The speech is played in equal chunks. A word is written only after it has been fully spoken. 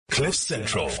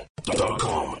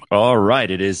CliffCentral.com. All right,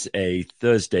 it is a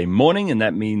Thursday morning, and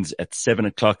that means at 7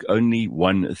 o'clock, only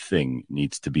one thing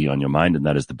needs to be on your mind, and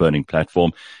that is the burning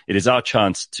platform. It is our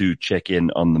chance to check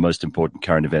in on the most important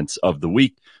current events of the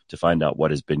week to find out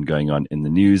what has been going on in the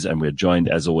news. And we're joined,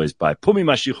 as always, by Phumi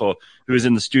Mashiko, who is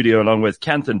in the studio, along with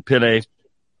Kanthan Pillay.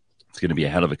 It's going to be a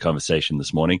hell of a conversation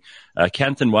this morning.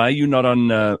 Kanthan, why are you not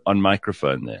on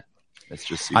microphone there? Let's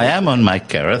just see. I am on mic,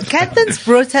 Gareth.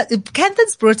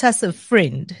 Kanthan's brought us a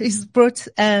friend. He's brought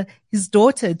his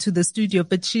daughter to the studio,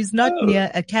 but she's not near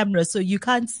a camera, so you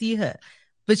can't see her.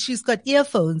 But she's got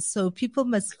earphones, so people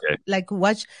must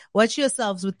watch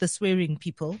yourselves with the swearing,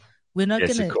 people. We're not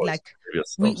gonna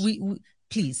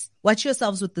please watch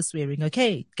yourselves with the swearing,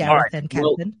 okay, Gareth and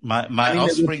Kanthan? Well, my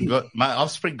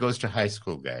offspring goes to high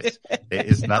school, guys. There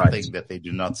is nothing that they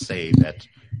do not say that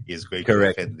is going to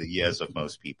offend the ears of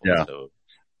most people. Yeah.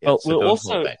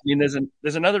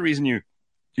 There's another reason you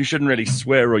shouldn't really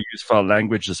swear or use foul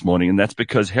language this morning, and that's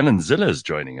because Helen Zille is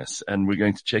joining us, and we're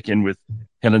going to check in with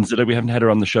Helen Zille. We haven't had her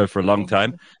on the show for a long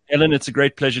time. Helen, it's a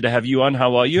great pleasure to have you on.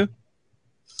 How are you?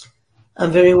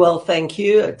 I'm very well, thank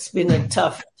you. It's been a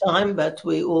tough time, but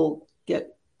we all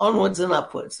get onwards and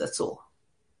upwards, that's all.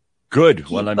 Good.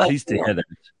 Well, I'm pleased to hear that.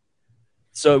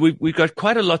 So we've got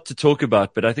quite a lot to talk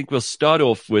about, but I think we'll start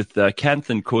off with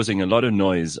Kanthan causing a lot of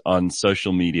noise on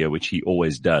social media, which he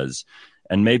always does.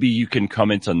 And maybe you can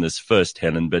comment on this first,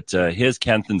 Helen, but here's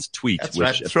Kanthan's tweet. That's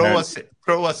right.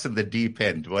 Throw us in the deep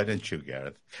end, why don't you,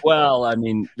 Gareth? Well, I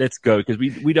mean, let's go, because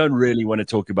we don't really want to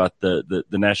talk about the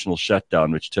national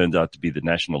shutdown, which turned out to be the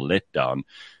national letdown.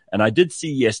 And I did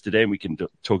see yesterday, and we can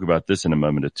talk about this in a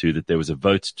moment or two, that there was a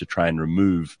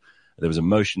there was a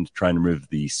motion to try and remove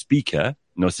the speaker,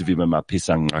 Nosiviwe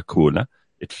Mapisang-Akula.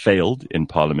 It failed in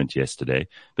Parliament yesterday.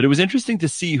 But it was interesting to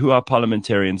see who our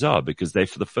parliamentarians are, because they,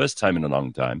 for the first time in a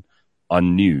long time,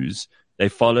 on news, they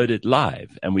followed it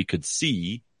live, and we could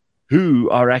see who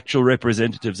our actual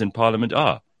representatives in Parliament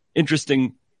are.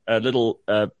 Interesting little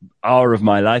hour of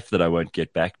my life that I won't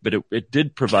get back, but it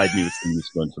did provide me with some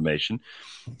useful information.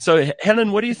 So,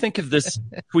 Helen, what do you think of this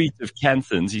tweet of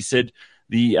Kanthan's? He said,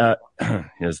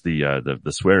 here's the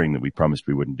swearing that we promised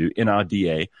we wouldn't do in our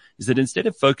DA, is that instead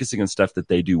of focusing on stuff that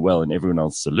they do well and everyone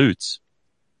else salutes,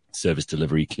 service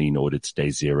delivery, clean audits, day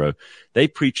zero, they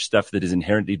preach stuff that is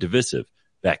inherently divisive.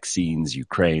 Vaccines,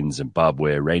 Ukraine,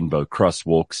 Zimbabwe, rainbow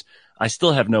crosswalks. I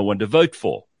still have no one to vote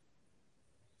for.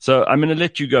 So I'm going to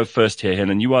let you go first here,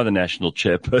 Helen. You are the national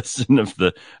chairperson of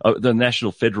the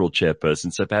national federal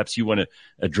chairperson. So perhaps you want to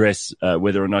address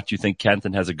whether or not you think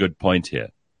Kanthan has a good point here.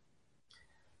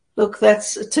 Look,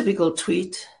 that's a typical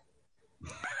tweet.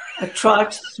 A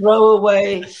trite,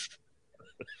 throwaway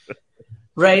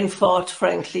rain fart,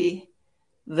 frankly,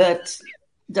 that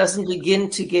doesn't begin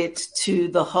to get to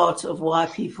the heart of why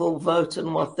people vote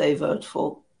and what they vote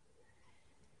for.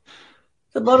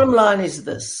 The bottom line is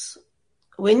this.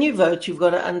 When you vote, you've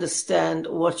got to understand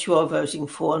what you are voting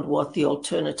for and what the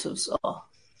alternatives are.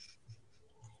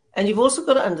 And you've also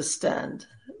got to understand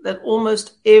that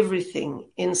almost everything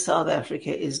in South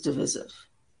Africa is divisive.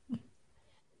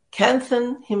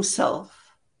 Kanthan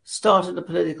himself started a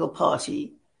political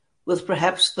party with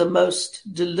perhaps the most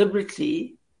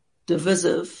deliberately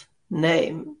divisive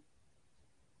name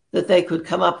that they could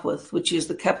come up with, which is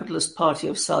the Capitalist Party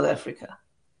of South Africa.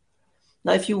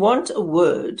 Now, if you want a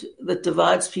word that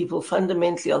divides people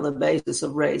fundamentally on the basis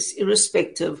of race,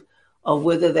 irrespective of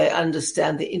whether they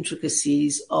understand the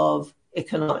intricacies of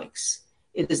economics,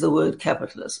 it is the word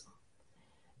capitalism.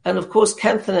 And of course,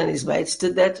 Kanthan and his mates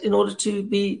did that in order to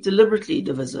be deliberately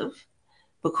divisive,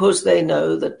 because they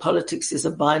know that politics is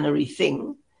a binary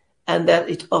thing and that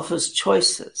it offers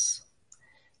choices.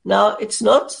 Now, it's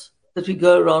not that we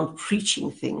go around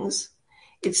preaching things.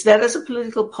 It's that as a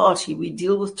political party, we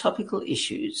deal with topical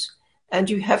issues, and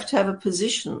you have to have a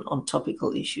position on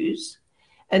topical issues.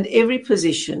 And every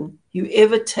position you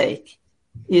ever take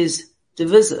is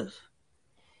divisive.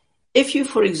 If you,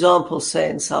 for example, say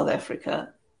in South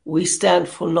Africa, we stand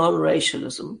for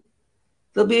non-racialism,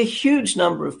 there'll be a huge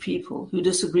number of people who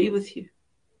disagree with you.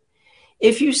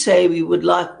 If you say we would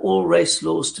like all race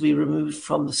laws to be removed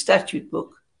from the statute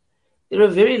book, there are a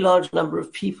very large number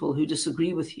of people who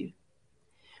disagree with you.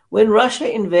 When Russia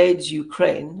invades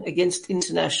Ukraine against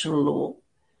international law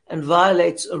and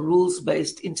violates a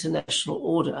rules-based international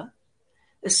order,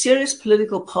 a serious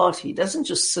political party doesn't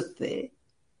just sit there.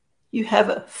 You have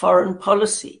a foreign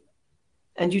policy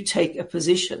and you take a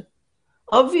position.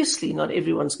 Obviously, not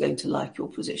everyone's going to like your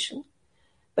position,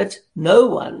 but no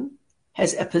one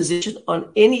has a position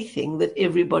on anything that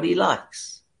everybody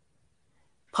likes.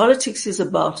 Politics is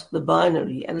about the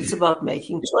binary, and it's about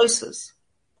making choices.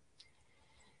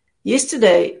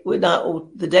 Yesterday, or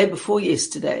the day before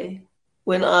yesterday,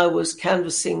 when I was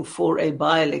canvassing for a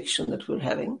by-election that we're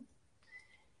having,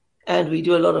 and we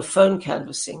do a lot of phone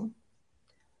canvassing,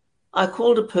 I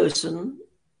called a person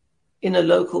in a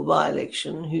local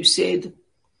by-election who said,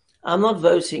 I'm not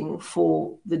voting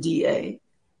for the DA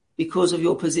because of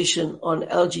your position on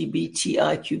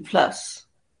LGBTIQ+.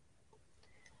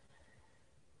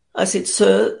 I said,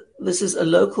 sir, this is a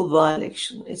local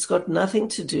by-election. It's got nothing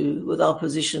to do with our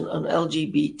position on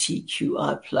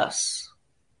LGBTQI+.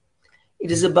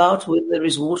 It is about whether there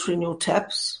is water in your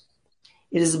taps.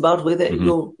 It is about whether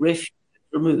your refuse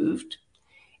is removed.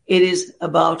 It is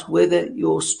about whether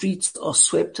your streets are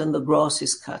swept and the grass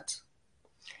is cut.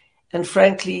 And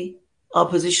frankly, our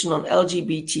position on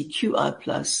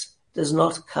LGBTQI+ does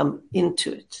not come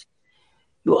into it.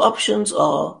 Your options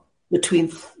are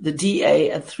between the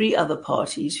DA and 3 other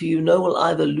parties who you know will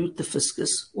either loot the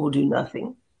fiscus or do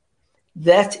nothing.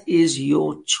 That is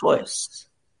your choice.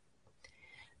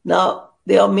 Now,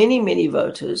 there are many, many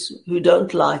voters who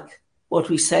don't like what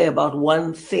we say about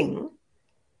one thing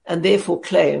and therefore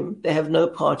claim they have no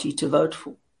party to vote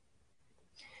for.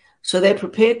 So they're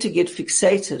prepared to get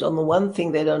fixated on the one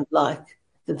thing they don't like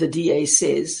that the DA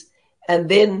says and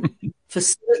then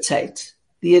facilitate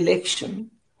the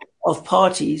election of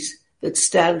parties that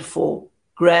stand for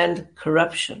grand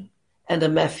corruption and a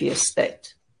mafia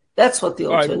state. That's what the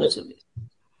alternative is.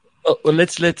 Well,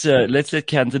 let's let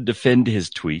Kanthan defend his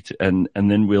tweet, and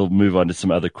then we'll move on to some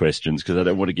other questions because I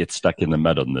don't want to get stuck in the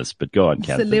mud on this. But go on,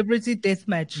 Kanthan. Celebrity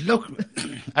deathmatch. Look,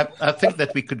 I think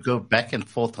that we could go back and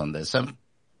forth on this.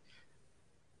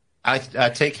 I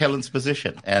take Helen's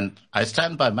position, and I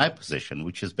stand by my position,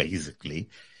 which is basically,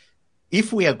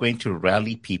 if we are going to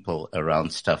rally people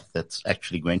around stuff that's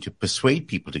actually going to persuade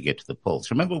people to get to the polls.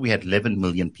 Remember, we had 11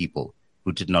 million people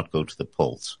who did not go to the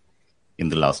polls in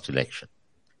the last election.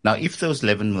 Now, if those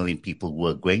 11 million people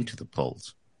were going to the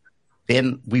polls,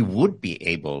 then we would be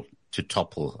able to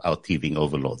topple our thieving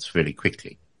overlords very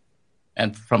quickly.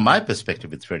 And from my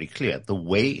perspective, it's very clear. The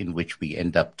way in which we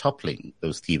end up toppling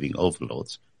those thieving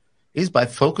overlords is by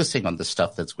focusing on the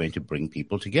stuff that's going to bring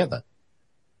people together.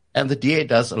 And the DA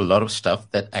does a lot of stuff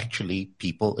that actually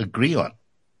people agree on.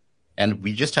 And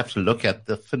we just have to look at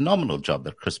the phenomenal job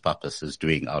that Chris Pappas is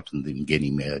doing out in the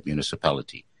Ngeni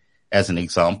municipality as an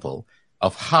example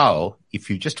of how, if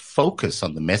you just focus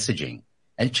on the messaging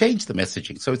and change the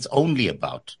messaging so it's only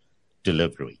about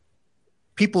delivery,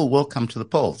 people will come to the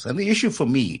polls. And the issue for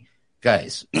me,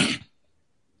 guys,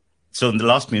 so in the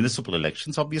last municipal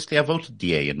elections, obviously I voted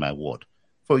DA in my ward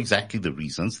for exactly the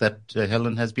reasons that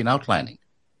Helen has been outlining.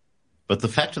 But the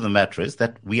fact of the matter is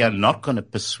that we are not going to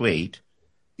persuade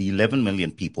the 11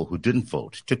 million people who didn't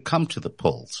vote to come to the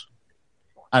polls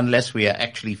unless we are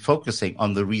actually focusing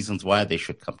on the reasons why they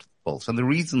should come to the polls. And the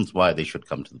reasons why they should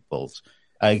come to the polls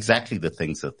are exactly the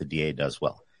things that the DA does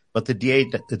well. But the DA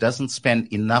doesn't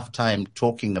spend enough time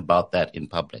talking about that in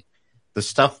public. The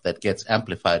stuff that gets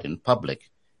amplified in public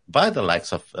by the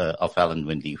likes of Alan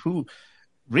Windley, who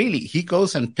really, he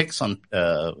goes and picks on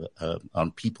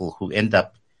people who end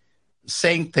up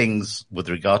saying things with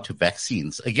regard to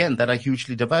vaccines, again, that are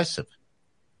hugely divisive.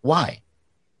 Why?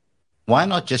 Why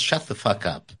not just shut the fuck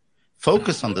up,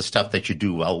 focus on the stuff that you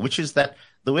do well, which is that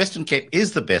the Western Cape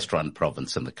is the best run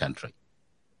province in the country,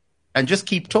 and just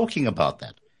keep talking about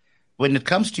that. When it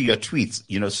comes to your tweets,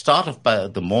 start off by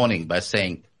the morning by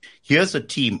saying, here's a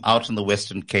team out in the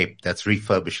Western Cape that's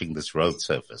refurbishing this road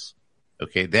surface.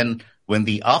 Okay. Then when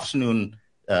the afternoon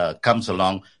comes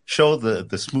along, show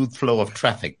the smooth flow of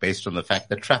traffic based on the fact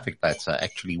that traffic lights are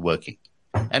actually working,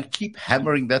 and keep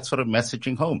hammering that sort of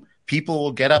messaging home. People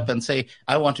will get up and say,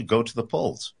 I want to go to the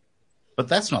polls. But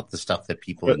that's not the stuff that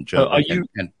people enjoy.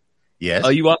 Yes.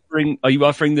 Are you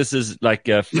offering this as like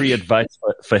free advice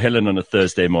for Helen on a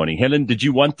Thursday morning? Helen, did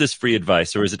you want this free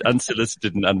advice, or is it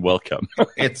unsolicited and unwelcome?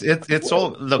 It's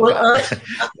all, look. Well,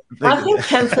 I think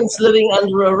Kanthan's living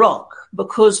under a rock,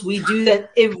 because we do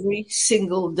that every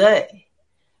single day.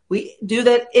 We do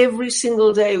that every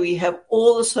single day. We have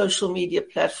all the social media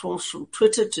platforms from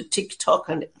Twitter to TikTok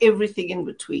and everything in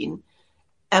between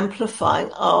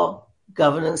amplifying our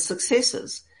governance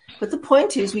successes. But the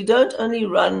point is, we don't only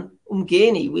run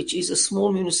Umgeni, which is a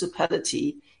small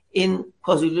municipality in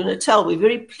KwaZulu-Natal. We're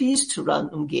very pleased to run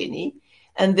Umgeni.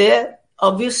 And there,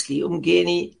 obviously,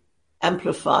 Umgeni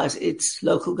amplifies its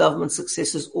local government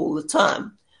successes all the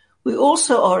time. We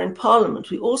also are in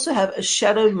Parliament. We also have a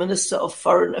shadow Minister of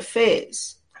Foreign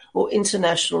Affairs, or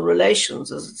International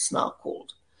Relations, as it's now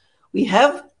called. We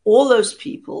have all those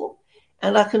people,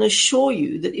 and I can assure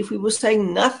you that if we were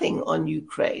saying nothing on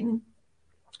Ukraine,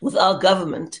 with our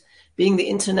government being the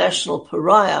international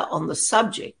pariah on the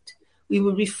subject, we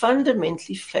would be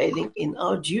fundamentally failing in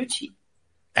our duty.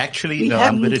 Actually, no,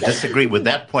 I'm going to disagree with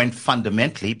that point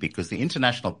fundamentally, because the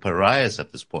international pariahs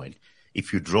at this point,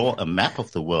 if you draw a map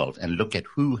of the world and look at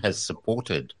who has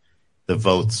supported the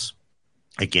votes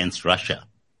against Russia,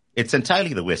 it's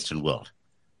entirely the Western world.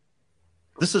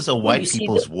 This is a white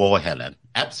people's war, Helen.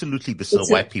 Absolutely, this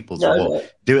is a white people's war.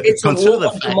 Consider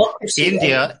the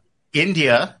fact,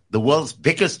 India, the world's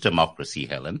biggest democracy,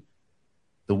 Helen,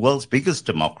 the world's biggest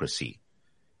democracy,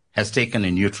 has taken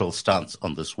a neutral stance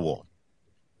on this war.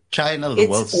 China, the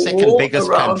world's second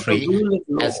biggest country,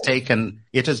 has taken,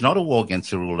 it is not a war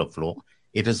against the rule of law.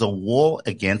 It is a war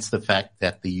against the fact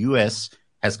that the U.S.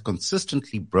 has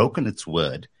consistently broken its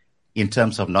word in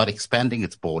terms of not expanding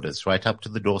its borders right up to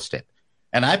the doorstep.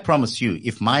 And I promise you,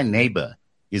 if my neighbor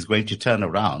is going to turn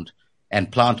around and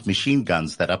plant machine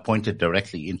guns that are pointed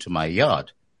directly into my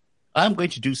yard, I'm going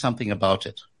to do something about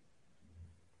it.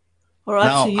 All right,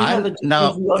 now, so you have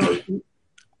a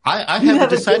I have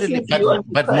decided,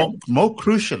 but more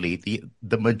crucially,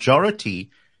 the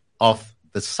majority of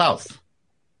the South,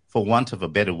 for want of a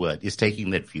better word, is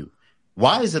taking that view.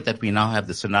 Why is it that we now have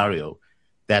the scenario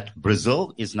that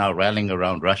Brazil is now rallying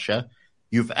around Russia?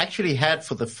 You've actually had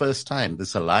for the first time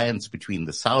this alliance between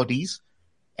the Saudis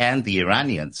and the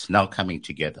Iranians now coming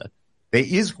together. There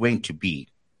is going to be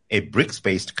a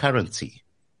BRICS-based currency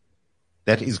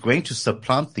that is going to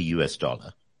supplant the US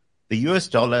dollar. The US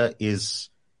dollar is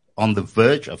on the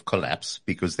verge of collapse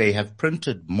because they have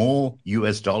printed more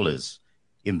US dollars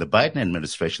in the Biden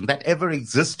administration that ever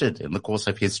existed in the course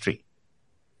of history.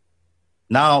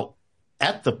 Now,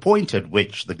 at the point at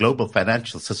which the global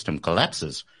financial system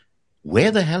collapses,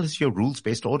 where the hell is your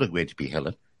rules-based order going to be,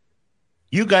 Helen?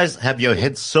 You guys have your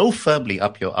heads so firmly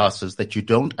up your asses that you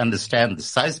don't understand the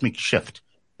seismic shift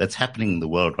that's happening in the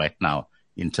world right now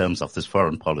in terms of this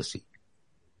foreign policy.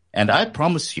 And I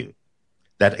promise you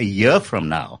that a year from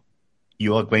now,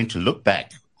 you are going to look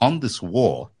back on this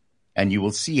war and you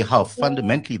will see how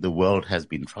fundamentally the world has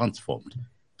been transformed,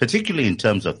 particularly in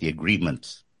terms of the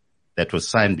agreement that was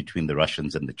signed between the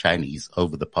Russians and the Chinese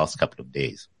over the past couple of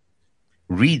days.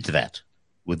 Read that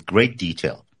with great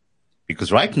detail,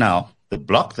 because right now, the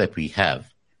bloc that we have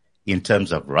in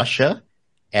terms of Russia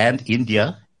and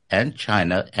India and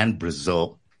China and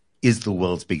Brazil is the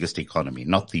world's biggest economy,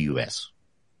 not the US.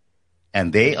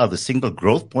 And they are the single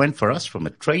growth point for us from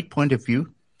a trade point of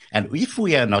view. And if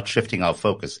we are not shifting our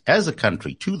focus as a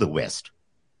country to the West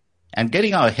and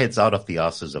getting our heads out of the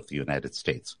asses of the United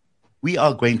States, we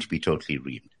are going to be totally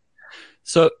reamed.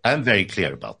 So I'm very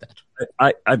clear about that.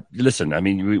 I listen, I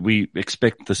mean, we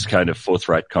expect this kind of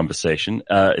forthright conversation.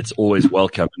 It's always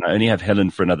welcome. And I only have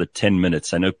Helen for another 10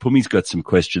 minutes. I know Pumi's got some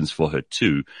questions for her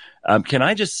too. Can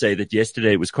I just say that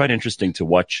yesterday it was quite interesting to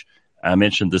watch. I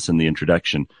mentioned this in the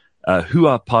introduction. Who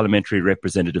our parliamentary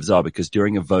representatives are, because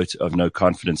during a vote of no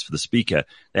confidence for the speaker,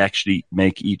 they actually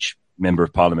make each member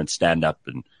of parliament stand up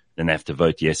and then they have to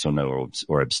vote yes or no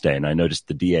or abstain. I noticed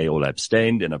the DA all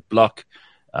abstained in a block.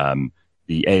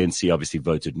 The ANC obviously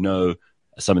voted no.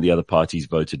 Some of the other parties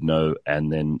voted no,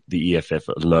 and then the EFF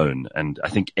alone. And I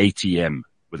think ATM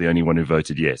were the only one who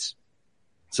voted yes.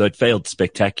 So it failed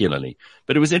spectacularly.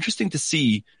 But it was interesting to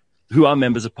see who our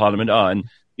members of parliament are. And,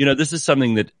 you know, this is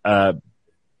something that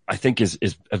I think is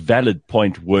a valid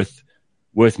point worth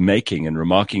making and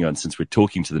remarking on, since we're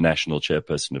talking to the national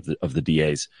chairperson of the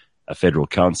DA's federal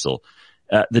council.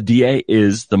 The DA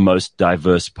is the most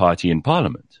diverse party in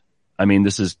parliament. I mean,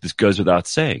 this goes without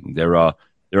saying. There are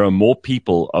more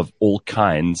people of all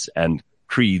kinds and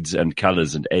creeds and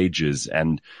colors and ages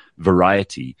and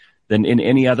variety than in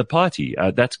any other party.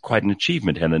 That's quite an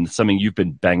achievement, Helen. It's something you've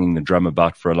been banging the drum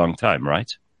about for a long time,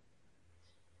 right?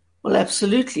 Well,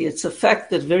 absolutely. It's a fact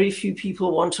that very few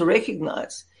people want to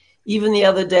recognize. Even the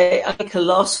other day, Annika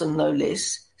Larsen, no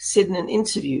less, said in an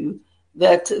interview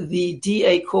that the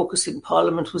DA caucus in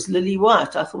Parliament was lily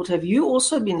white. I thought, have you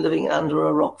also been living under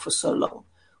a rock for so long?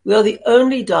 We are the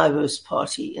only diverse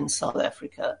party in South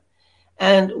Africa,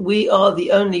 and we are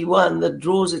the only one that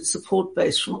draws its support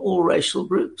base from all racial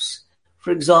groups.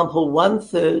 For example,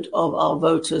 1/3 of our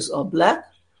voters are black,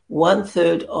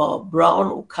 1/3 are brown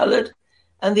or colored,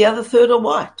 and the other third are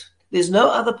white. There's no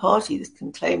other party that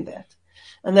can claim that.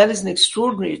 And that is an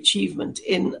extraordinary achievement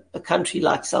in a country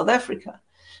like South Africa.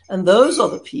 And those are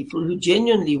the people who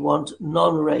genuinely want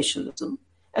non-racialism.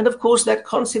 And of course, that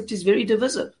concept is very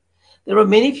divisive. There are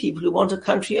many people who want a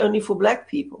country only for black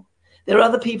people. There are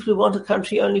other people who want a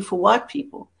country only for white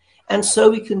people. And so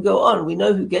we can go on. We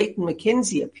know who Gayton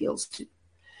McKenzie appeals to.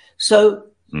 So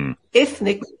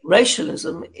ethnic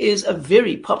racialism is a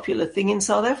very popular thing in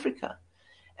South Africa.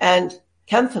 And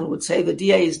Kanthan would say the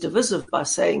DA is divisive by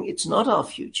saying it's not our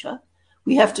future.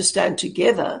 We have to stand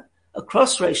together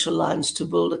across racial lines to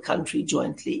build a country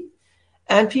jointly.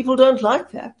 And people don't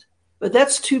like that. But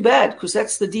that's too bad because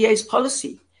that's the DA's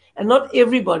policy. And not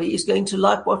everybody is going to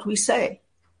like what we say.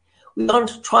 We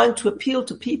aren't trying to appeal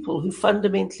to people who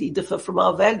fundamentally differ from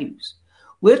our values.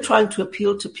 We're trying to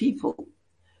appeal to people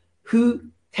who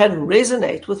can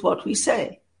resonate with what we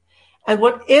say. And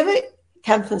whatever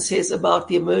Kanthan says about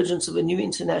the emergence of a new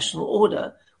international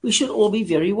order, we should all be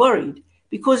very worried.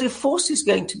 Because if force is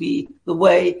going to be the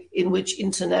way in which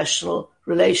international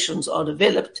relations are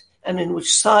developed and in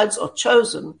which sides are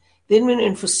chosen, then we're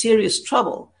in for serious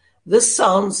trouble. This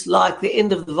sounds like the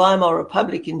end of the Weimar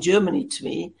Republic in Germany to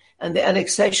me and the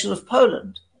annexation of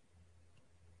Poland.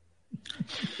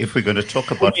 If we're going to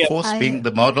talk about force being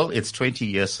the model, it's 20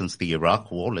 years since the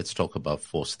Iraq War. Let's talk about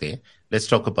force there. Let's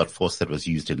talk about force that was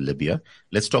used in Libya.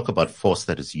 Let's talk about force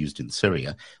that is used in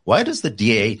Syria. Why does the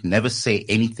DA never say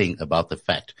anything about the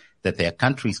fact that there are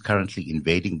countries currently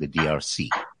invading the DRC?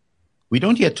 We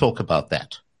don't yet talk about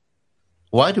that.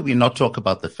 Why do we not talk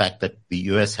about the fact that the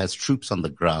US has troops on the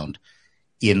ground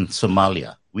in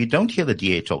Somalia? We don't hear the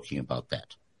DA talking about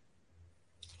that.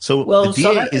 So the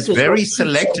DA is very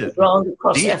selective.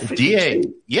 DA,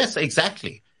 yes,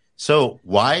 exactly. So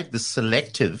why the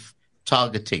selective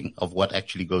targeting of what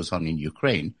actually goes on in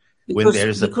Ukraine when there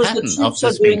is a pattern of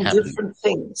this being happening? Different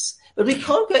things. But we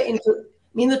can't go into,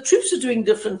 the troops are doing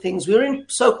different things. We're in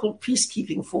so-called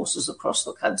peacekeeping forces across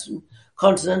the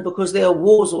continent because there are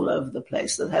wars all over the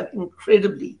place that have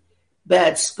incredibly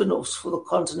bad spin-offs for the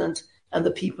continent and the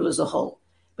people as a whole.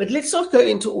 But let's not go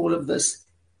into all of this.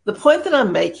 The point that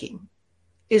I'm making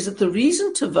is that the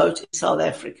reason to vote in South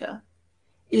Africa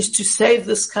is to save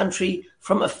this country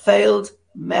from a failed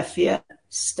mafia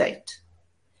state.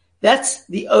 That's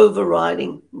the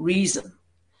overriding reason.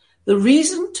 The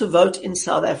reason to vote in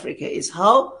South Africa is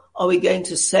how are we going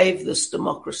to save this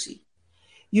democracy?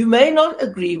 You may not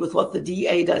agree with what the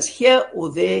DA does here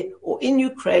or there or in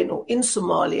Ukraine or in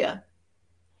Somalia,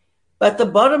 but the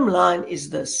bottom line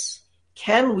is this.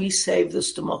 Can we save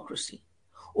this democracy?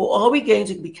 Or are we going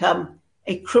to become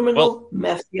a criminal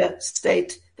mafia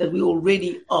state that we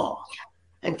already are?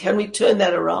 And can we turn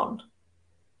that around?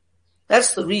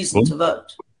 That's the reason to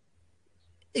vote.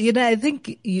 I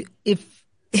think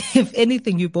if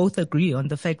anything, you both agree on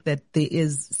the fact that there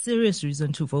is serious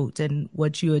reason to vote. And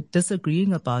what you're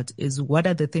disagreeing about is what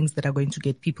are the things that are going to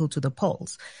get people to the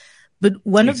polls. But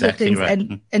one of the things,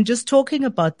 and just talking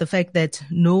about the fact that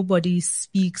nobody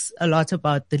speaks a lot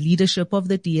about the leadership of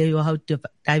the DA or how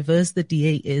diverse the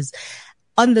DA is.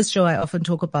 On this show, I often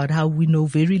talk about how we know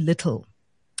very little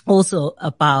also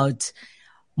about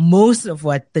most of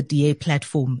what the DA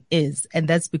platform is. And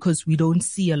that's because we don't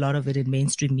see a lot of it in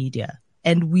mainstream media.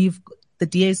 And the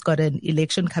DA's got an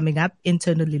election coming up,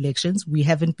 internal elections. We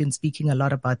haven't been speaking a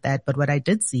lot about that. But what I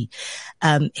did see,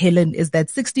 Helen, is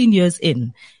that 16 years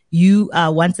in, you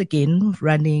are once again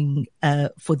running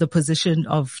for the position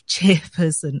of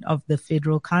chairperson of the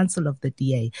Federal Council of the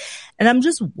DA. And I'm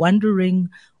just wondering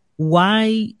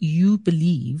why you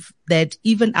believe that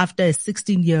even after a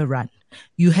 16-year run,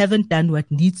 you haven't done what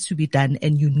needs to be done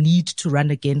and you need to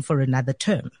run again for another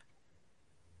term.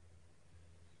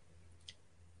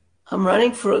 I'm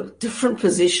running for a different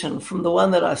position from the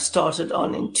one that I started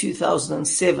on in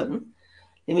 2007.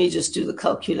 Let me just do the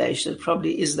calculation. It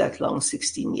probably is that long,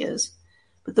 16 years.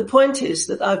 But the point is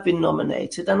that I've been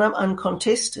nominated and I'm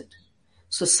uncontested.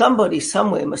 So somebody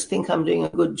somewhere must think I'm doing a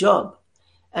good job.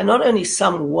 And not only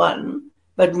someone,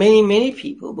 but many, many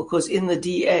people, because in the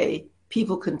DA,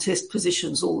 people contest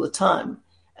positions all the time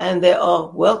and they are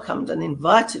welcomed and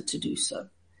invited to do so.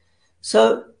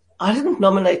 So I didn't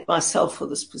nominate myself for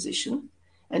this position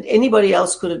and anybody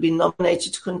else could have been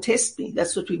nominated to contest me.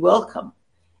 That's what we welcome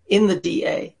in the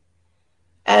DA.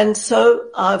 And so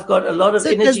I've got a lot of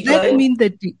energy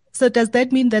going. So does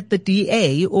that mean that the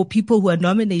DA or people who are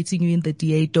nominating you in the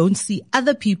DA don't see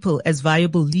other people as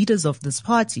viable leaders of this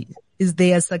party? Is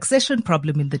there a succession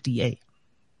problem in the DA?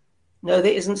 No,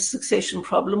 there isn't a succession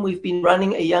problem. We've been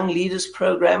running a young leaders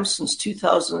program since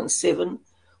 2007.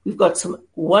 We've got some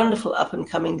wonderful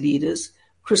up-and-coming leaders.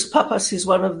 Chris Pappas is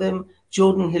one of them.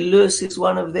 Jordan Hillus is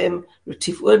one of them.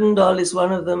 Retief Odendaal is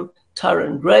one of them.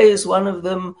 Tyrone Gray is one of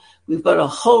them. We've got a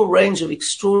whole range of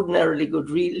extraordinarily good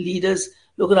leaders.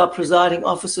 Look at our presiding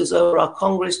officers over our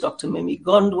Congress. Dr. Mimi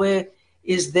Gondwe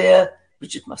is there.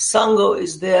 Richard Masango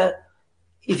is there.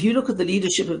 If you look at the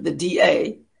leadership of the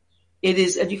DA, it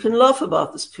is, and you can laugh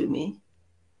about this, Pumi,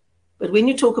 but when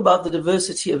you talk about the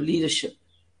diversity of leadership,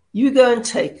 you go and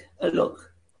take a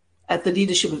look at the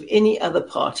leadership of any other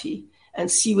party, and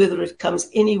see whether it comes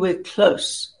anywhere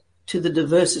close to the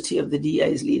diversity of the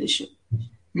DA's leadership.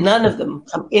 None of them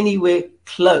come anywhere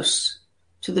close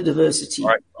to the diversity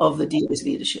of the DA's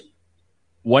leadership.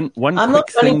 I'm not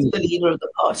running for the leader of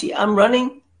the party. I'm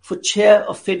running for chair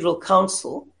of Federal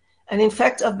Council. And in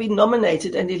fact, I've been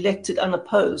nominated and elected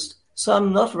unopposed. So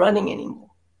I'm not running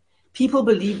anymore. People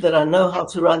believe that I know how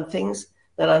to run things,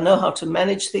 that I know how to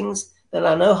manage things, that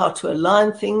I know how to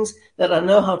align things, that I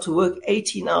know how to work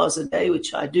 18 hours a day,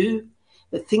 which I do,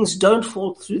 that things don't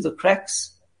fall through the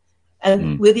cracks.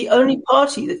 And we're the only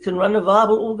party that can run a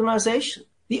viable organization,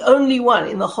 the only one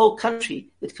in the whole country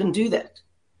that can do that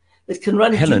can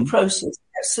run due process,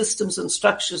 systems and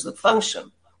structures that function.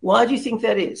 Why do you think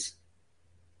that is?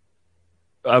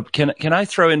 Can I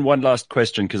throw in one last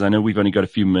question? Because I know we've only got a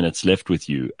few minutes left with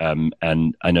you. And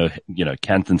I know,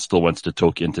 Kanthan still wants to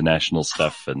talk international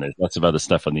stuff and there's lots of other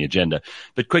stuff on the agenda.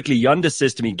 But quickly, Yonder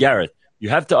says to me, Gareth, you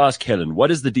have to ask Helen, what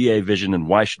is the DA vision and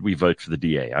why should we vote for the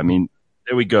DA? I mean,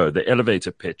 there we go, the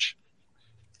elevator pitch.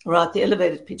 Right, the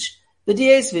elevator pitch. The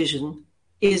DA's vision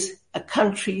is a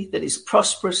country that is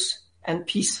prosperous and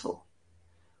peaceful,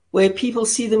 where people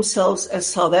see themselves as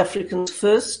South Africans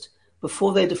first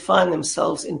before they define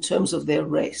themselves in terms of their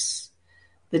race.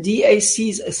 The DA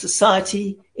sees a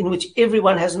society in which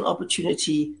everyone has an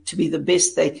opportunity to be the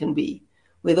best they can be,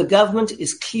 where the government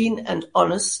is clean and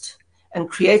honest and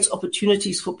creates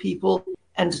opportunities for people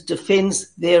and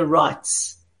defends their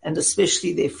rights and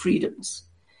especially their freedoms.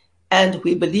 And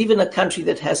we believe in a country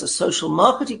that has a social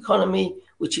market economy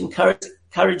which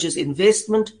encourages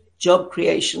investment, job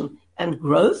creation, and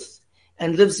growth,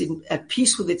 and lives at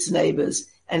peace with its neighbors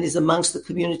and is amongst the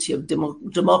community of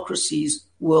democracies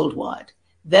worldwide.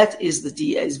 That is the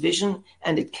DA's vision,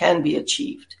 and it can be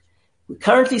achieved. We're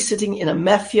currently sitting in a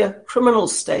mafia criminal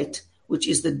state, which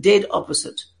is the dead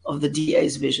opposite of the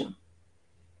DA's vision.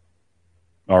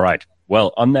 All right.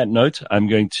 Well, on that note, I'm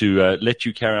going to let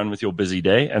you carry on with your busy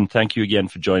day. And thank you again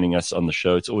for joining us on the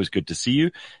show. It's always good to see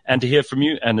you and to hear from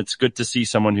you. And it's good to see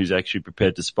someone who's actually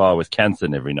prepared to spar with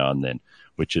Kanthan every now and then,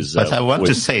 which is... But I want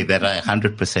to say that I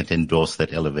 100% endorse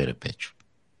that elevator pitch.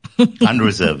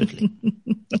 Unreservedly.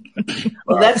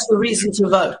 Well, that's the reason to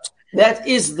vote. That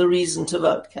is the reason to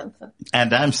vote, Kanthan.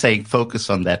 And I'm saying focus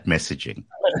on that messaging.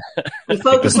 We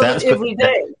focus on it every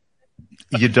day.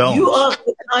 You don't. You are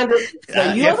the kind of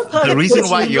the reason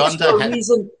why Yonder had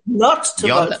reason not to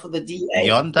vote for the DA.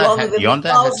 Yonder had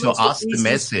to ask the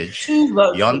message.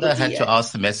 Yonder had to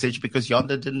ask the message because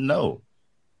Yonder didn't know.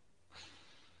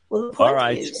 Well, the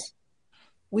point is,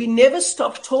 we never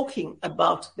stop talking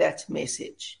about that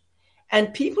message,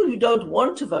 and people who don't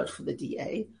want to vote for the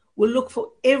DA will look for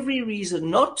every reason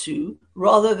not to,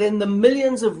 rather than the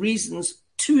millions of reasons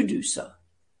to do so.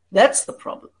 That's the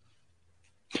problem.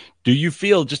 Do you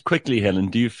feel, just quickly, Helen,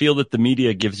 do you feel that the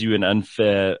media gives you an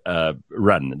unfair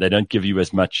run? They don't give you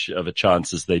as much of a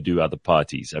chance as they do other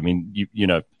parties. I mean,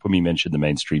 Pumi mentioned the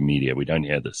mainstream media. We don't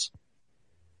hear this.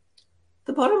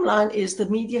 The bottom line is the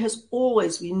media has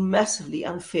always been massively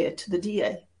unfair to the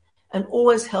DA and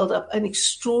always held up an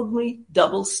extraordinary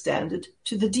double standard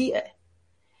to the DA.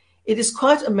 It is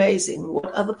quite amazing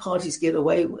what other parties get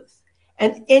away with.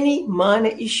 And any minor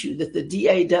issue that the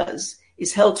DA does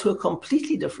is held to a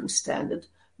completely different standard,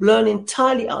 blown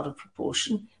entirely out of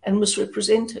proportion and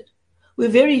misrepresented. We're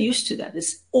very used to that.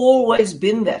 It's always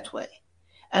been that way.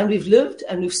 And we've lived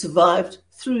and we've survived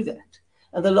through that.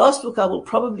 And the last book I will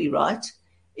probably write,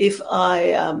 if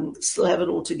I still have it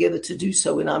all together to do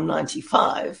so when I'm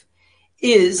 95,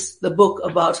 is the book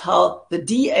about how the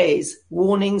DA's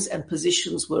warnings and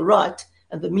positions were right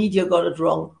and the media got it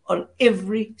wrong on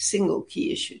every single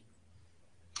key issue.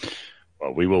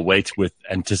 Well, we will wait with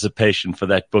anticipation for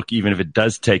that book, even if it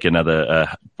does take another,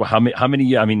 how many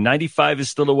years? I mean, 95 is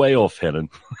still a way off, Helen.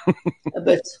 A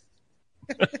bit.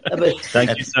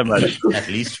 Thank you so much. At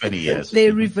least 20 years.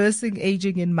 They're reversing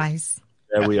aging in mice.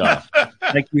 There we are.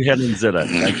 Thank you, Helen Zille.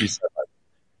 Thank you so much.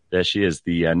 There she is,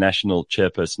 the national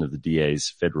chairperson of the DA's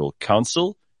Federal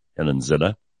Council, Helen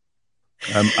Zille.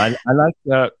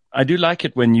 I do like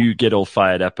it when you get all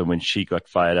fired up and when she got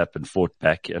fired up and fought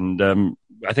back. And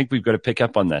I think we've got to pick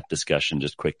up on that discussion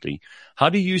just quickly. How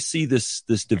do you see this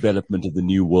development of the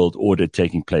new world order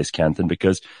taking place, Kanthan?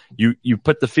 Because you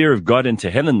put the fear of God into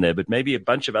Helen there, but maybe a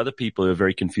bunch of other people are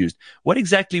very confused. What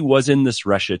exactly was in this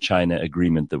Russia-China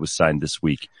agreement that was signed this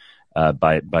week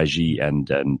by Xi and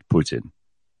Putin?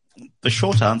 The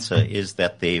short answer is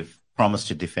that they've promised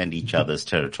to defend each other's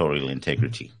territorial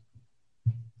integrity.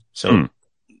 So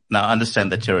now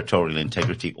understand that territorial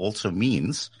integrity also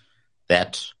means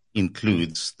that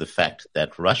includes the fact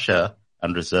that Russia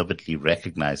unreservedly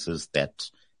recognizes that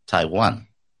Taiwan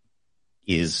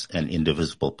is an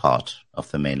indivisible part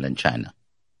of the mainland China.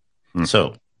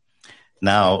 So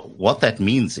now what that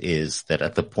means is that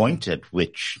at the point at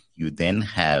which you then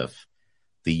have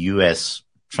the U.S.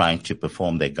 trying to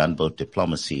perform their gunboat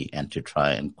diplomacy and to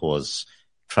try and cause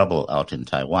trouble out in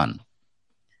Taiwan,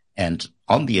 and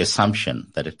on the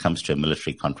assumption that it comes to a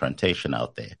military confrontation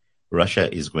out there,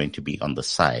 Russia is going to be on the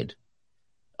side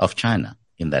of China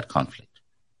in that conflict.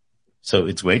 So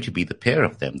it's going to be the pair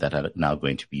of them that are now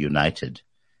going to be united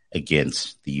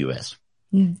against the U.S.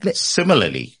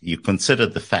 Similarly, you consider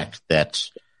the fact that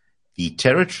the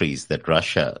territories that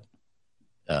Russia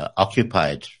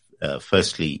occupied,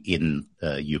 firstly in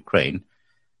Ukraine,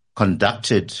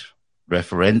 conducted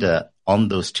referenda on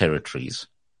those territories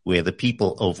where the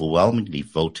people overwhelmingly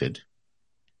voted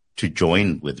to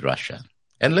join with Russia.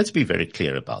 And let's be very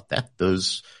clear about that.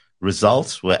 Those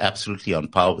results were absolutely on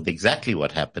par with exactly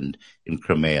what happened in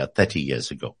Crimea 30 years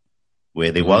ago,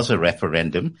 where there was a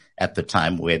referendum at the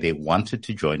time where they wanted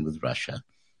to join with Russia.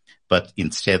 But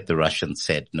instead, the Russians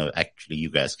said, no, actually, you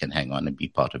guys can hang on and be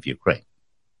part of Ukraine.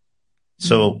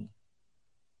 So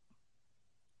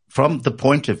from the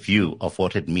point of view of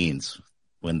what it means,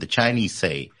 when the Chinese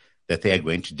say that they are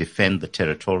going to defend the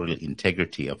territorial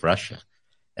integrity of Russia,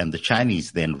 and the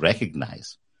Chinese then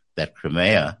recognize that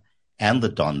Crimea and the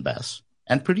Donbass,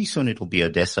 and pretty soon it'll be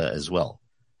Odessa as well,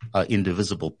 are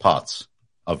indivisible parts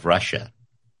of Russia.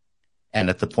 And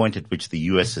at the point at which the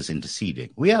U.S. is interceding,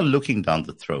 we are looking down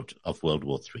the throat of World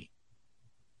War III.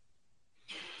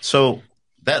 So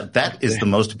that is the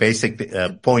most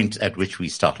basic point at which we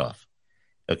start off.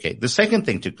 Okay. The second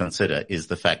thing to consider is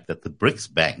the fact that the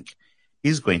BRICS Bank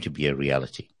is going to be a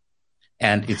reality.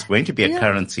 And it's going to be a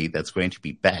currency that's going to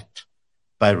be backed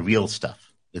by real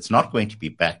stuff. It's not going to be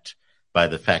backed by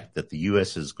the fact that the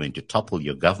U.S. is going to topple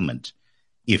your government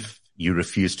if you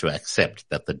refuse to accept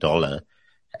that the dollar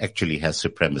actually has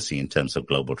supremacy in terms of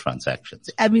global transactions.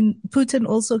 I mean, Putin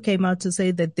also came out to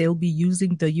say that they'll be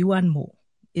using the yuan more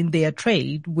in their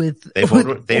trade with.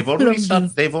 They've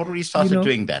already started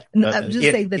doing that. No, I'm just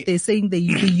saying that they're saying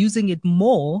they'll be using it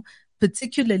more,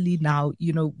 particularly now,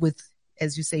 with,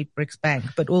 as you say, BRICS Bank,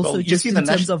 but also just in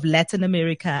terms of Latin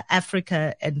America,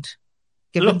 Africa, and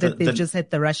given that they've just had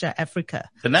the Russia-Africa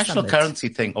The national summit. Currency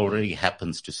thing already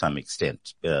happens to some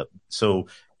extent. So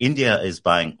India is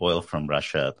buying oil from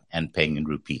Russia and paying in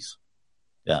rupees,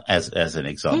 as an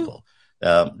example.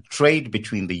 Trade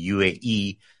between the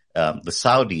UAE, the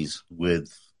Saudis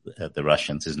with the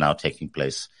Russians is now taking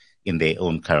place in their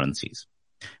own currencies.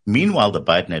 Meanwhile, the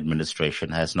Biden administration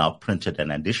has now printed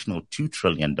an additional $2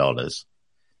 trillion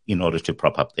in order to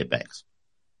prop up their banks.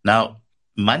 Now,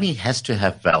 money has to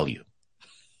have value.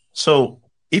 So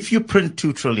if you print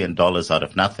 $2 trillion out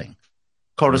of nothing,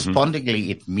 correspondingly,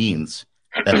 it means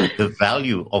that the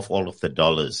value of all of the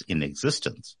dollars in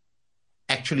existence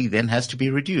actually then has to be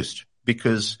reduced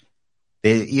because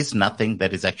there is nothing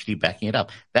that is actually backing it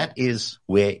up. That is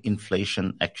where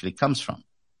inflation actually comes from.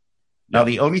 Now,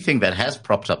 the only thing that has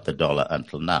propped up the dollar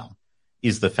until now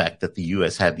is the fact that the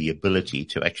U.S. had the ability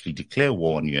to actually declare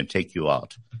war on you and take you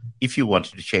out if you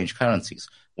wanted to change currencies.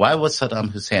 Why was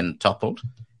Saddam Hussein toppled?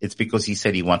 It's because he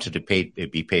said he wanted to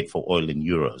be paid for oil in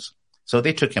euros. So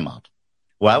they took him out.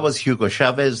 Why was Hugo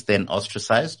Chavez then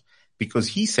ostracized? Because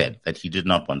he said that he did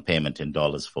not want payment in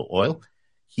dollars for oil.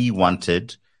 He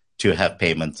wanted to have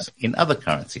payments in other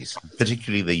currencies,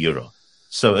 particularly the euro.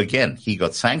 So again, he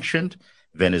got sanctioned.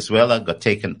 Venezuela got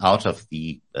taken out of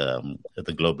the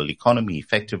global economy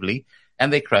effectively,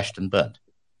 and they crashed and burned.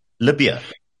 Libya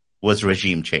was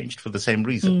regime changed for the same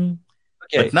reason.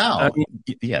 Okay. But now,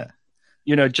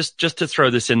 just to throw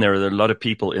this in there are a lot of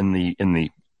people in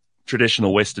the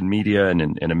traditional Western media and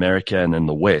in America and in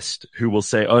the West who will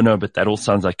say, oh no, but that all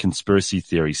sounds like conspiracy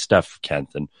theory stuff,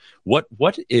 Kanthan.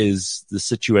 What is the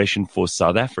situation for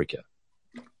South Africa?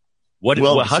 How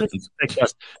does it affect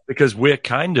us? Because we're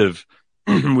kind of,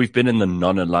 we've been in the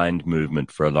non-aligned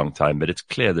movement for a long time, but it's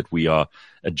clear that we are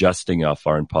adjusting our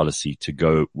foreign policy to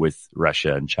go with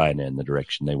Russia and China in the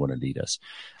direction they want to lead us.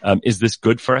 Is this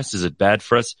good for us? Is it bad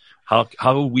for us? How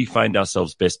will we find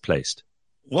ourselves best placed?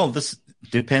 Well, this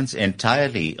depends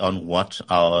entirely on what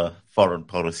our foreign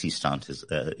policy stance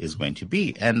is going to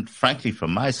be. And frankly,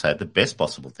 from my side, the best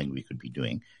possible thing we could be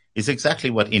doing is exactly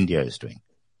what India is doing.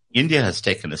 India has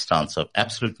taken a stance of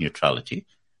absolute neutrality,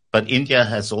 but India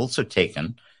has also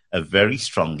taken a very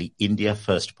strongly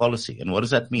India-first policy. And what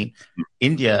does that mean?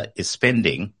 India is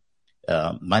spending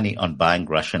money on buying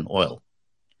Russian oil.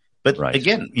 But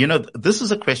again, this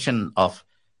is a question of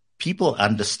people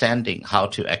understanding how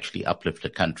to actually uplift a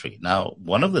country. Now,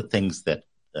 one of the things that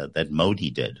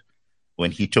Modi did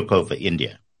when he took over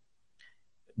India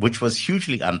which was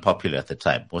hugely unpopular at the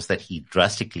time, was that he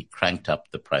drastically cranked up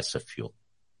the price of fuel.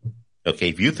 Okay,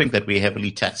 if you think that we're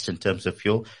heavily taxed in terms of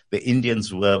fuel, the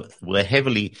Indians were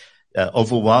heavily,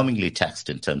 overwhelmingly taxed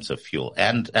in terms of fuel.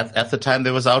 And at the time,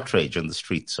 there was outrage on the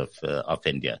streets of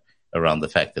India around the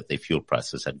fact that their fuel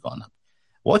prices had gone up.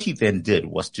 What he then did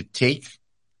was to take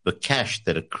the cash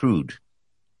that accrued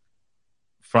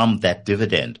from that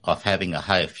dividend of having a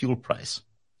higher fuel price,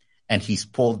 and he's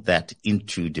poured that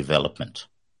into development.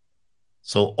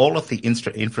 So all of the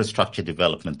infrastructure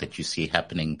development that you see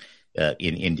happening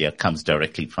in India comes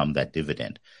directly from that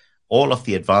dividend. All of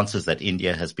the advances that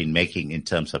India has been making in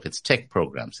terms of its tech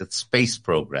programs, its space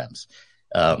programs,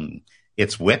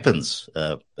 its weapons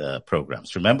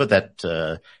programs. Remember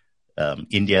that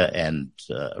India and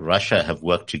Russia have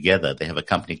worked together. They have a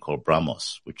company called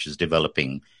BrahMos, which is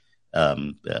developing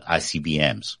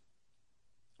ICBMs.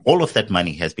 All of that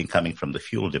money has been coming from the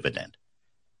fuel dividend.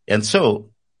 And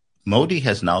so Modi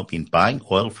has now been buying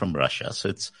oil from Russia. So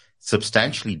it's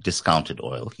substantially discounted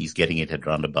oil. He's getting it at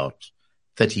around about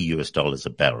 $30 a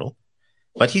barrel.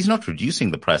 But he's not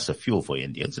reducing the price of fuel for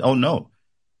Indians. Oh, no.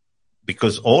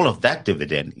 Because all of that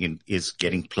dividend is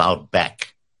getting plowed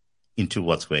back into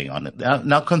what's going on.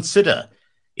 Now consider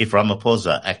if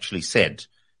Ramaphosa actually said,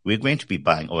 we're going to be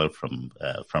buying oil from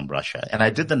Russia. And I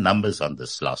did the numbers on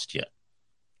this last year,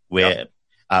 where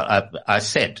I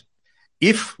said,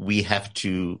 if we have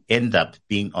to end up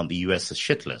being on the US's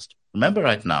shit list, remember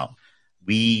right now,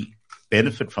 we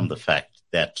benefit from the fact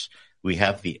that we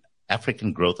have the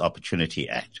African Growth Opportunity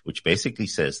Act, which basically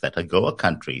says that AGOA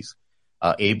countries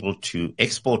are able to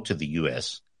export to the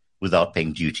US without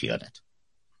paying duty on it.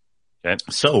 Okay.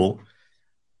 So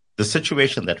the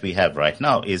situation that we have right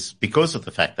now is because of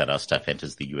the fact that our stuff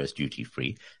enters the US duty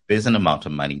free, there's an amount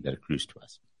of money that accrues to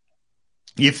us.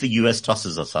 If the US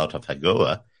tosses us out of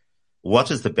AGOA,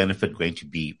 what is the benefit going to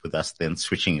be with us then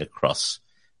switching across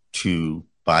to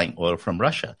buying oil from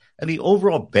Russia? And the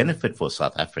overall benefit for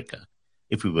South Africa,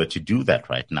 if we were to do that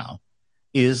right now,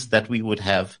 is that we would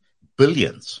have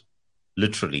billions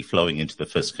literally flowing into the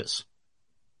fiscus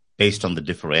based on the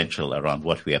differential around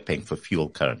what we are paying for fuel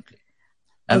currently.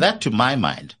 And that, to my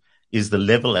mind, is the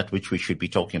level at which we should be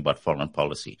talking about foreign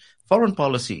policy. Foreign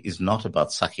policy is not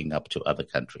about sucking up to other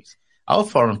countries. Our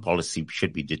foreign policy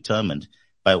should be determined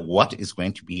by what is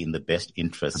going to be in the best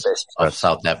interest of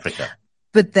South Africa.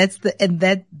 But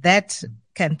that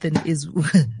Kanthan is,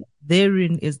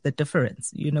 therein is the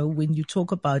difference. You know, when you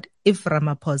talk about if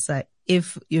Ramaphosa,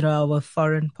 if, you know, our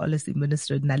foreign policy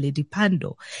minister, Naledi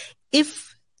Pandor,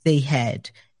 if they had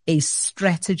a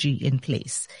strategy in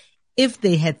place, if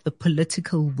they had the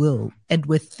political will and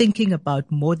were thinking about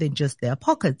more than just their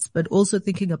pockets, but also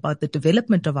thinking about the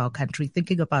development of our country,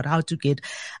 thinking about how to get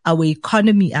our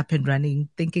economy up and running,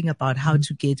 thinking about how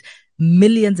to get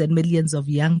millions and millions of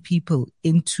young people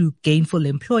into gainful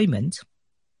employment,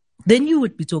 then you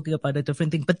would be talking about a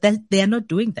different thing. But they are not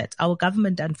doing that. Our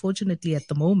government, unfortunately, at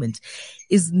the moment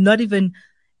is not even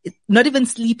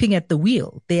sleeping at the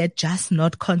wheel. They are just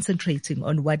not concentrating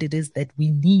on what it is that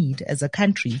we need as a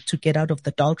country to get out of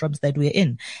the doldrums that we're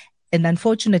in. And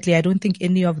unfortunately, I don't think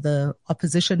any of the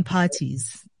opposition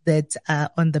parties that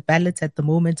are on the ballot at the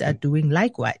moment are doing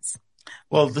likewise.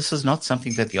 Well, this is not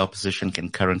something that the opposition can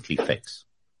currently fix.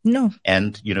 No.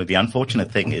 And, you know, the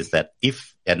unfortunate thing is that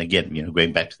and again, you know,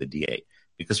 going back to the DA,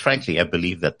 because frankly, I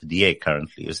believe that the DA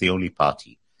currently is the only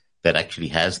party that actually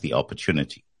has the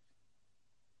opportunity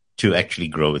to actually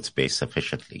grow its base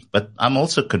sufficiently. But I'm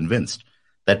also convinced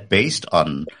that based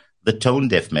on the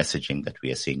tone-deaf messaging that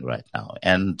we are seeing right now,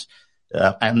 and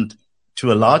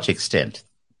to a large extent,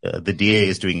 the DA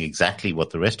is doing exactly what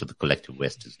the rest of the collective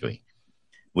West is doing.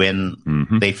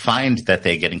 When they find that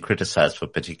they're getting criticized for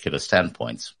particular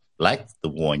standpoints, like the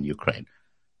war in Ukraine,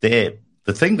 the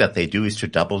thing that they do is to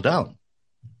double down.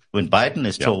 When Biden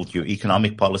is told your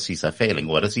economic policies are failing,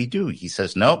 what does he do? He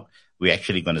says, no, we're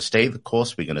actually going to stay the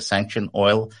course. We're going to sanction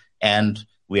oil and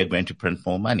we are going to print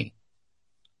more money.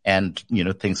 And, you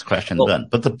know, things crash and burn.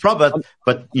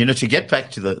 But you know, to get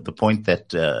back to the point that,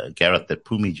 Gareth, that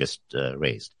Pumi just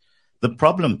raised, the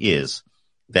problem is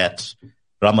that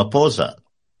Ramaphosa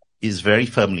is very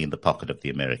firmly in the pocket of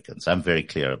the Americans. I'm very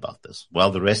clear about this,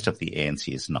 while the rest of the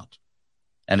ANC is not.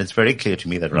 And it's very clear to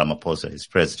me that Ramaphosa is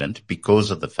president because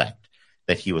of the fact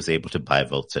that he was able to buy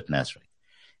votes at Nasrec.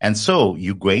 And so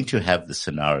you're going to have the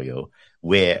scenario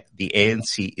where the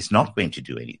ANC is not going to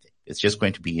do anything. It's just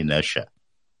going to be inertia,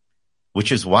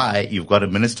 which is why you've got a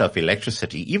minister of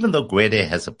electricity, even though Gwede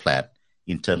has a plan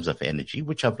in terms of energy,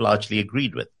 which I've largely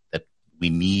agreed with, that we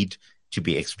need to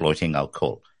be exploiting our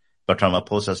coal. But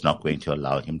Ramaphosa is not going to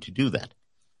allow him to do that.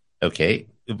 Okay.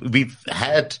 We've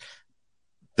had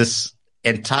this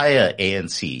entire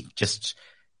ANC just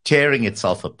tearing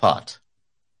itself apart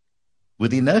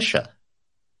with inertia.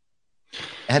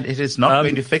 And it is not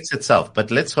going to fix itself.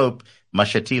 But let's hope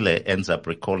Mashatile ends up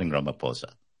recalling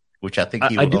Ramaphosa, which I think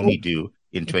he will only do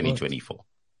in 2024.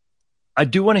 I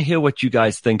do want to hear what you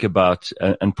guys think about,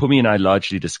 and Pumi and I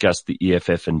largely discussed the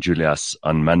EFF and Julius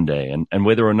on Monday, and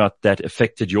whether or not that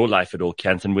affected your life at all,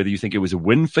 Kanthan, whether you think it was a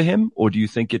win for him or do you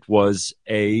think it was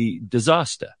a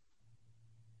disaster?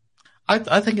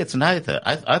 I think it's neither.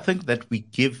 I think that we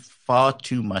give far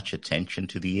too much attention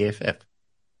to the EFF.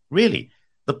 Really,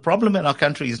 the problem in our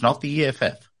country is not the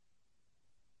EFF.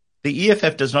 The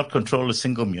EFF does not control a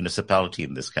single municipality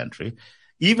in this country.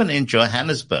 Even in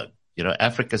Johannesburg,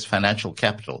 Africa's financial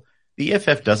capital, the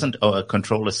EFF doesn't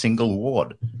control a single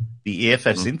ward. The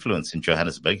EFF's influence in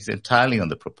Johannesburg is entirely on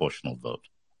the proportional vote.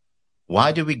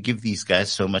 Why do we give these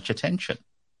guys so much attention?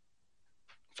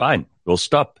 Fine. We'll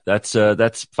stop. That's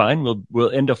fine.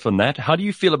 We'll end off on that. How do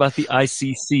you feel about the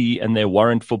ICC and their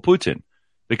warrant for Putin?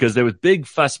 Because there was big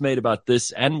fuss made about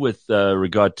this and with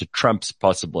regard to Trump's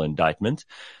possible indictment.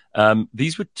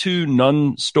 These were two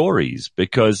non-stories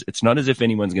because it's not as if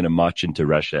anyone's going to march into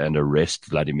Russia and arrest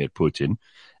Vladimir Putin.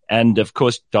 And of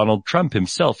course, Donald Trump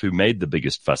himself, who made the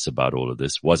biggest fuss about all of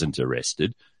this, wasn't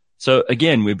arrested. So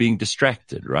again, we're being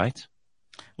distracted, right?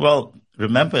 Well,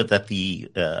 remember that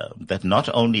that not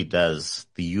only does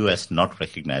the U.S. not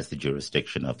recognize the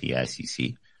jurisdiction of the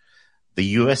ICC, the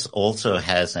U.S. also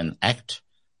has an act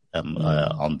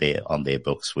on their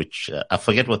books, which I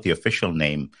forget what the official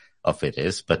name of it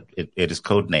is, but it is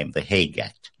codenamed the Hague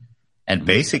Act. And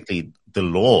basically, the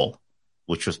law,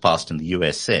 which was passed in the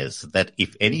U.S., says that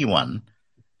if anyone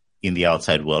in the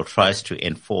outside world tries to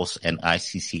enforce an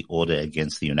ICC order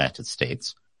against the United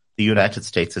States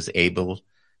is able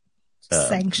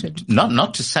sanction.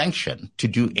 Not to sanction, to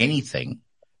do anything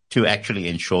to actually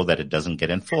ensure that it doesn't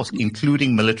get enforced,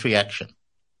 including military action.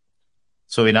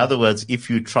 So in other words, if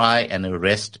you try and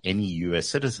arrest any U.S.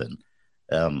 citizen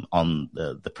on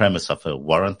the premise of a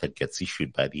warrant that gets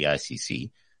issued by the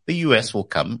ICC, the U.S. will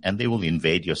come and they will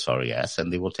invade your sorry ass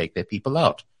and they will take their people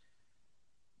out.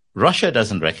 Russia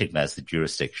doesn't recognize the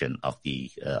jurisdiction of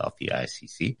the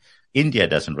ICC. India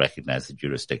doesn't recognize the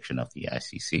jurisdiction of the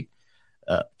ICC.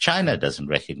 China doesn't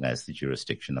recognize the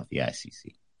jurisdiction of the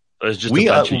ICC. It's just a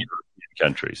bunch of European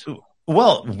countries.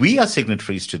 Well, we are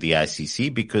signatories to the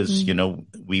ICC because,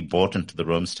 we bought into the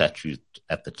Rome Statute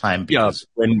at the time. Because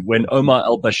when Omar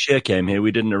al-Bashir came here,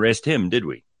 we didn't arrest him, did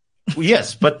we?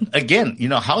 Yes, but again,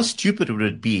 how stupid would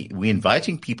it be? We're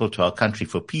inviting people to our country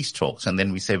for peace talks, and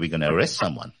then we say we're going to arrest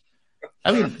someone.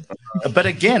 I mean, but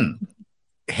again,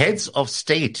 heads of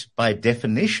state, by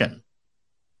definition,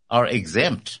 are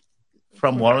exempt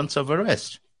from warrants of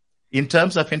arrest. In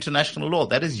terms of international law,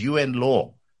 that is UN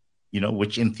law,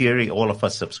 which in theory all of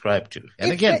us subscribe to.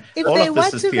 And if they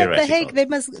want him at the Hague,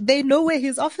 they know where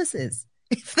his office is.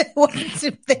 If they want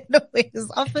him, they know where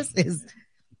his office is.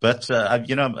 But, I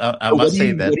must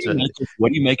say that...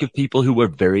 What do you make of people who were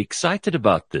very excited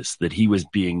about this, that he was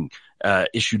being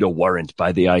issued a warrant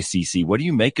by the ICC? What do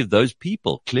you make of those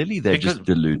people? Clearly, they're just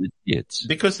deluded idiots.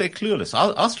 Because they're clueless.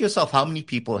 Ask yourself how many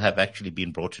people have actually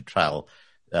been brought to trial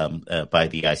by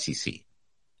the ICC.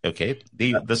 Okay?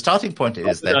 The starting point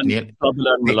is that...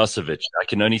 Slobodan Milosevic. I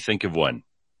can only think of one.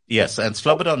 Yes, and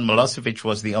Slobodan Milosevic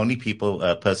was the only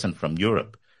person from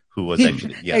Europe who was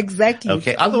actually, Exactly.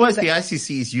 Okay. Otherwise, the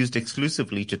ICC is used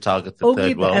exclusively to target the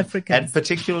third world, Africans. And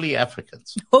particularly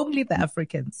Africans. Only the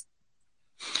Africans.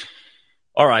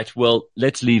 All right. Well,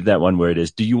 let's leave that one where it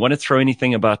is. Do you want to throw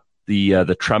anything about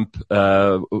the Trump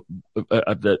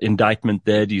the indictment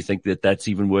there? Do you think that that's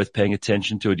even worth paying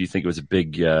attention to, or do you think it was a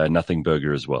big nothing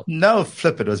burger as well? No,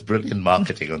 flip. It was brilliant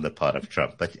marketing on the part of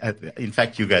Trump. But in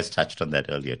fact, you guys touched on that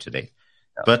earlier today.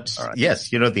 But yes,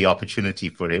 the opportunity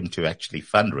for him to actually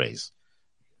fundraise.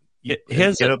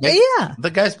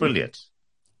 The guy's brilliant.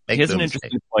 Here's an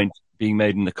interesting point being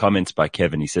made in the comments by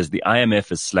Kevin. He says the IMF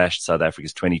has slashed South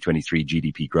Africa's 2023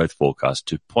 GDP growth forecast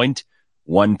to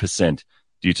 0.1%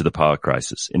 due to the power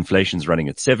crisis. Inflation's running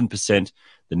at 7%.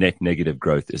 The net negative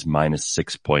growth is minus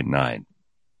 6.9.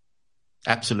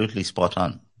 Absolutely spot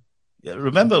on.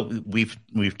 Remember,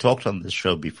 we've talked on this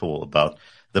show before about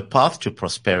the path to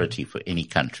prosperity for any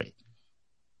country.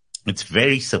 It's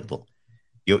very simple.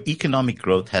 Your economic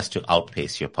growth has to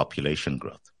outpace your population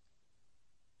growth.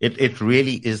 It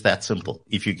really is that simple.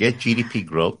 If you get GDP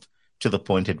growth to the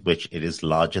point at which it is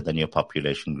larger than your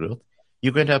population growth,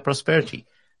 you're going to have prosperity.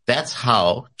 That's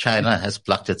how China has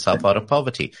plucked itself out of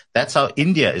poverty. That's how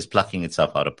India is plucking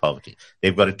itself out of poverty.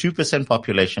 They've got a 2%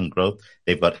 population growth.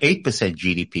 They've got 8%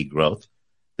 GDP growth.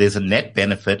 There's a net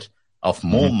benefit of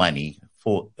more money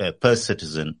for per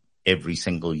citizen every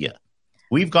single year.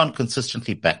 We've gone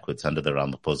consistently backwards under the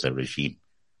Ramaphosa regime.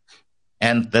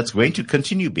 And that's going to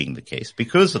continue being the case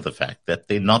because of the fact that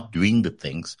they're not doing the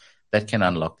things that can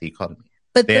unlock the economy.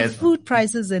 But the food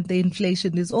prices and the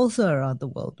inflation is also around the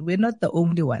world. We're not the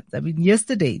only ones. I mean,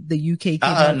 yesterday, the UK came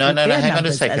out with their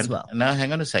numbers as well. No,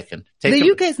 hang on a second.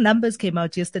 The UK's numbers came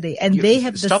out yesterday, and they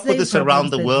have the same Stop with this around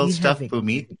the world stuff, having.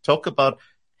 Phumi. Talk about,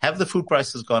 have the food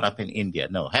prices gone up in India?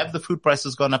 No. Have the food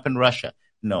prices gone up in Russia?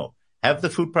 No. Have the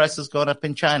food prices gone up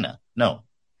in China? No.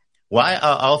 Why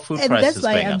are our food prices going up? And that's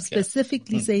why I'm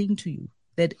specifically saying to you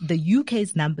that the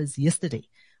UK's numbers yesterday,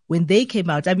 when they came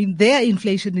out, I mean, their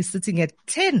inflation is sitting at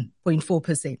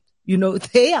 10.4%. You know,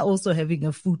 they are also having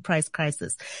a food price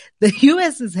crisis. The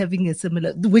US is having a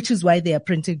similar, which is why they are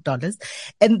printing dollars.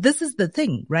 And this is the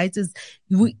thing, right? Is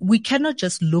we cannot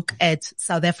just look at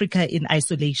South Africa in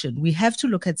isolation. We have to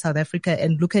look at South Africa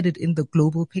and look at it in the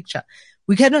global picture.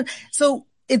 We cannot. So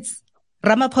it's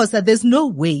Ramaphosa. There's no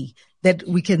way that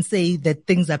we can say that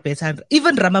things are better.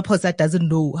 Even Ramaphosa doesn't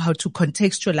know how to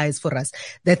contextualize for us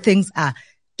that things are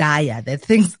dire, that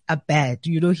things are bad.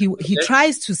 You know, he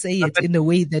tries to say it in a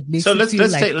way that makes it feel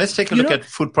like... Let's take a look at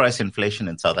food price inflation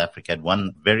in South Africa at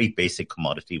one very basic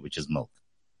commodity, which is milk.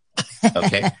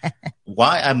 Okay.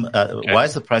 Why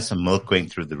is the price of milk going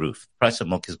through the roof? The price of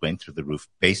milk is going through the roof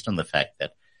based on the fact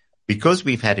that because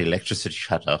we've had electricity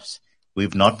shutoffs,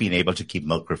 we've not been able to keep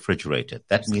milk refrigerated.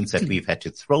 That means that we've had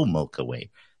to throw milk away.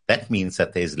 That means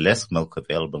that there's less milk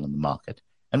available in the market.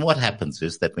 And what happens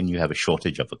is that when you have a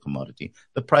shortage of a commodity,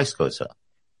 the price goes up.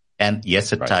 And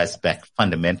yes, it ties back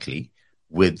fundamentally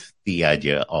with the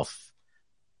idea of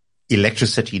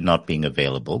electricity not being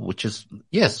available, which is,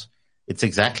 yes, it's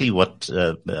exactly what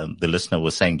the listener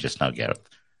was saying just now, Gareth,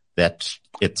 that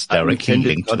it's directly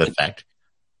linked to the fact.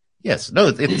 Yes,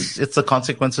 no, it's the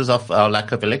consequences of our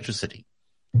lack of electricity.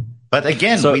 But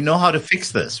again, we know how to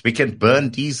fix this. We can burn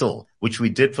diesel, which we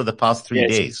did for the past 3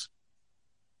 days.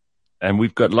 And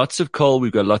we've got lots of coal.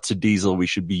 We've got lots of diesel. We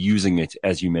should be using it.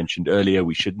 As you mentioned earlier,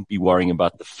 we shouldn't be worrying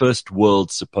about the first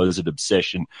world supposed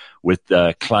obsession with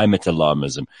climate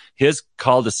alarmism. Here's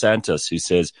Carl DeSantis, who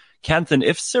says, Kanthan,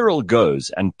 if Cyril goes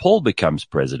and Paul becomes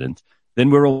president, then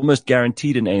we're almost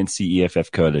guaranteed an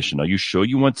ANC-EFF coalition. Are you sure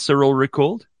you want Cyril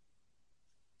recalled?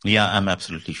 Yeah, I'm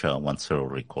absolutely sure I want Cyril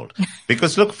recalled.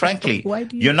 Because look, frankly,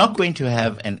 you're not going to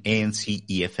have an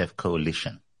ANC-EFF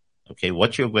coalition. Okay,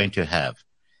 what you're going to have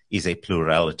is a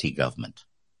plurality government.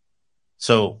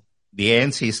 So the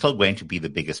ANC is still going to be the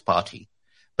biggest party,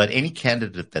 but any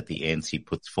candidate that the ANC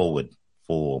puts forward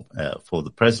for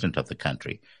the president of the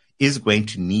country is going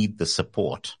to need the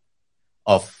support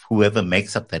of whoever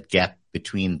makes up that gap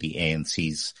between the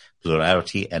ANC's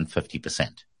plurality and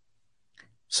 50%.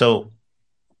 So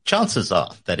chances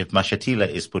are that if Mashatile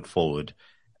is put forward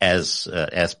as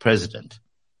president,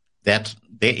 that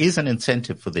there is an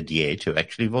incentive for the DA to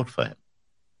actually vote for him.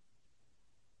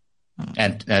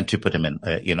 And to put him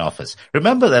in office.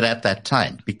 Remember that at that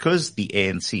time, because the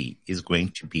ANC is going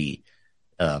to be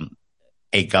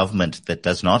a government that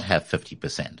does not have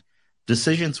 50%,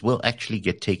 decisions will actually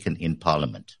get taken in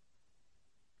Parliament.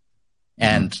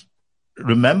 And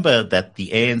remember that the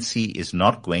ANC is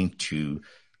not going to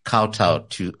kowtow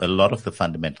to a lot of the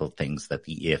fundamental things that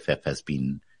the EFF has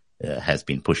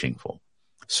been pushing for.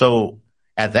 So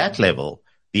at that level,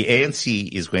 the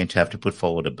ANC is going to have to put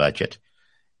forward a budget.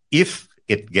 If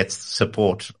it gets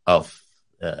support of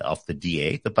the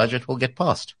DA, the budget will get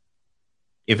passed.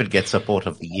 If it gets support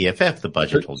of the EFF, the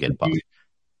budget will get passed.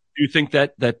 Do you think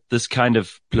that this kind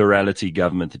of plurality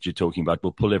government that you're talking about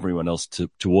will pull everyone else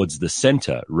towards the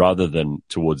center rather than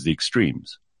towards the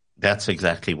extremes? That's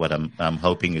exactly what I'm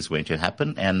hoping is going to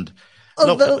happen. And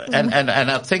look, and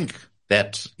I think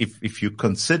that if you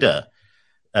consider,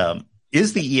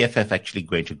 is the EFF actually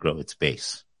going to grow its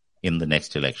base in the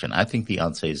next election? I think the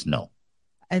answer is no.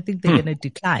 I think they're going to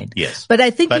decline. Yes. But I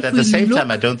think but at the same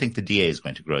time, I don't think the DA is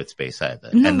going to grow its base either.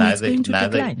 No, and it's going to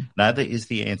decline. Neither is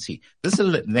the ANC. This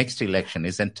next election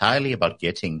is entirely about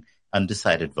getting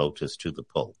undecided voters to the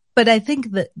poll. But I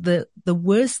think that the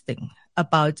worst thing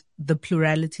about the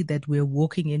plurality that we're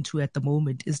walking into at the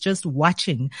moment is just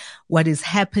watching what is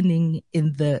happening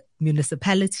in the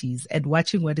municipalities and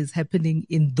watching what is happening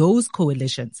in those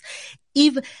coalitions.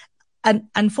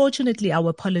 Unfortunately,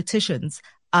 our politicians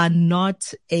are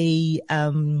not a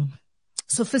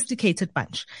sophisticated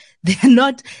bunch.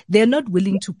 They're not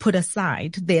willing to put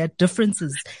aside their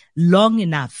differences long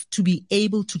enough to be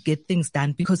able to get things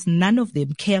done, because none of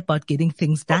them care about getting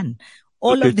things done.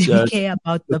 All of them care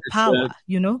about the power,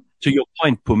 To your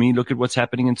point, Pumi, look at what's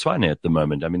happening in Tshwane at the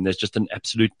moment. I mean, there's just an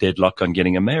absolute deadlock on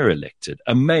getting a mayor elected.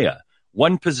 A mayor,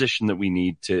 one position that we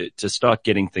need to start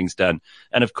getting things done.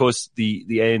 And of course, the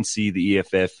ANC, the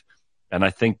EFF, and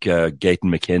I think Gayton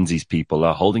McKenzie's people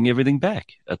are holding everything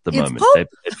back at the moment.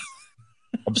 It's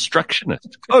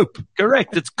obstructionist. Cope.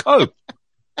 Correct. It's cope.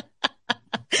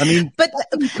 I mean, but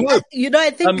I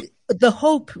think the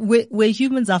hope, we're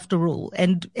humans after all,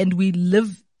 and we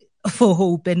live for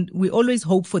hope, and we always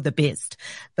hope for the best.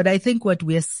 But I think what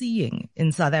we're seeing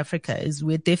in South Africa is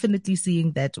we're definitely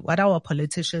seeing that what our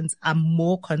politicians are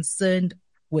more concerned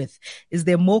with is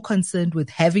they're more concerned with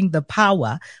having the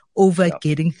power over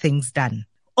getting things done.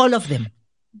 All of them.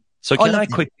 So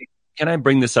can I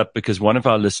bring this up? Because one of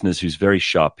our listeners who's very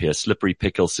sharp here, Slippery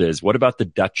Pickle, says, what about the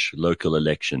Dutch local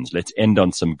elections? Let's end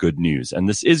on some good news. And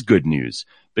this is good news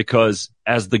because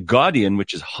as The Guardian,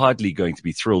 which is hardly going to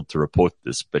be thrilled to report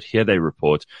this, but here they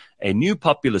report a new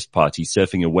populist party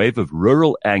surfing a wave of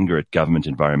rural anger at government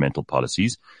environmental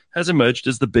policies has emerged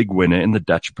as the big winner in the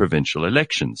Dutch provincial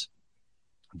elections,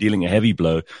 dealing a heavy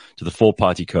blow to the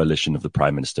four-party coalition of the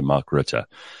Prime Minister Mark Rutte.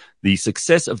 The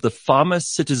success of the farmer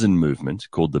citizen movement,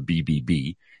 called the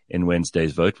BBB, in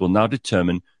Wednesday's vote will now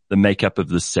determine the makeup of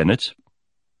the Senate,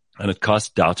 and it casts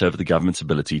doubt over the government's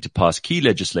ability to pass key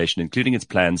legislation, including its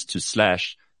plans to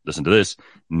slash, listen to this,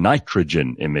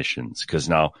 nitrogen emissions. Because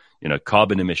now,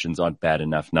 carbon emissions aren't bad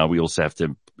enough. Now we also have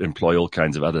to employ all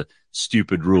kinds of other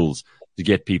stupid rules to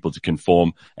get people to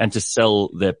conform and to sell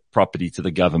their property to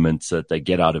the government so that they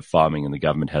get out of farming and the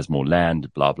government has more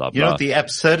land, blah, blah, blah. The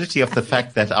absurdity of the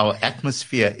fact that our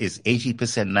atmosphere is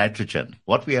 80% nitrogen.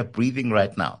 What we are breathing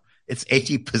right now, it's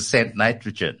 80%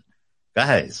 nitrogen.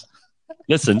 Guys.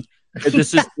 Listen,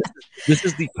 this is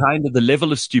the kind of the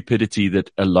level of stupidity that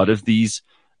a lot of these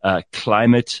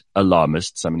climate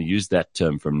alarmists, I'm going to use that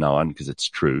term from now on because it's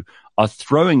true, are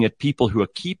throwing at people who are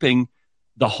keeping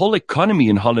the whole economy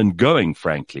in Holland going,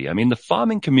 frankly. I mean, the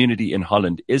farming community in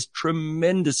Holland is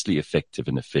tremendously effective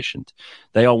and efficient.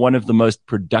 They are one of the most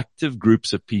productive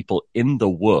groups of people in the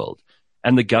world.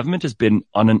 And the government has been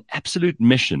on an absolute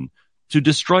mission to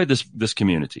destroy this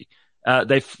community.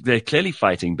 They're clearly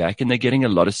fighting back and they're getting a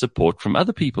lot of support from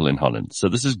other people in Holland. So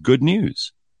this is good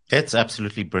news. It's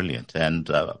absolutely brilliant. And,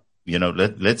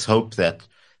 let's hope that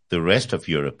the rest of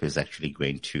Europe is actually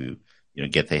going to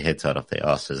get their heads out of their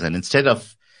asses. And instead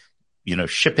of,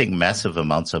 shipping massive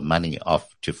amounts of money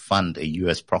off to fund a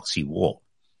U.S. proxy war,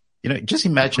 just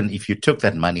imagine if you took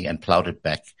that money and plowed it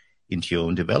back into your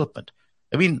own development.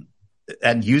 I mean,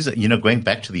 and use it, going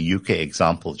back to the UK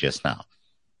example just now,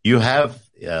 you have,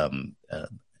 the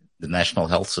national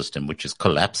health system, which is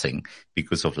collapsing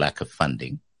because of lack of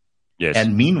funding. Yes.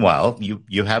 And meanwhile,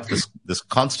 you have this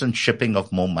constant shipping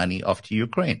of more money off to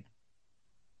Ukraine.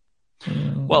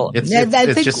 Well, it's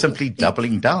just simply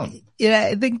doubling down.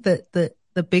 I think that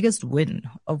the biggest win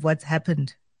of what's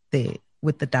happened there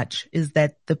with the Dutch is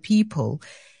that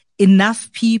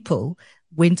enough people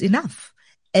went enough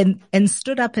and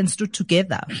stood up and stood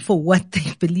together for what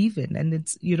they believe in. And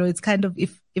it's kind of,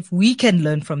 if we can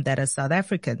learn from that as South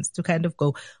Africans to kind of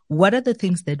go, what are the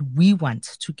things that we want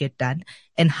to get done?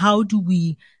 And how do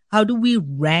we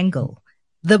wrangle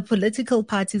the political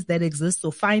parties that exist,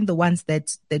 or find the ones that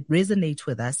resonate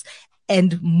with us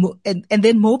and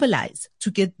then mobilize to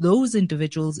get those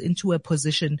individuals into a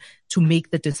position to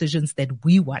make the decisions that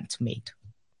we want made.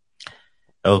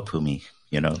 Oh, Pumi,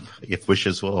 if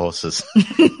wishes were horses.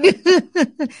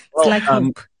 It's like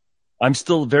hope. I'm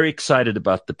still very excited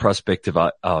about the prospect of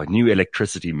our new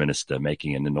electricity minister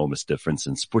making an enormous difference,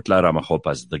 and Sputla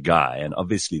Ramakgopa's the guy. And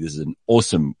obviously this is an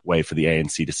awesome way for the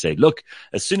ANC to say, look,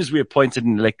 as soon as we appointed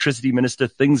an electricity minister,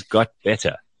 things got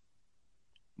better.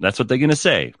 That's what they're going to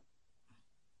say.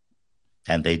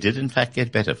 And they did in fact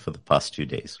get better for the past 2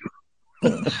 days.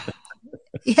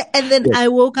 Yeah, and then I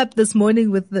woke up this morning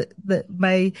with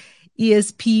my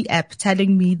ESP app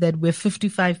telling me that we're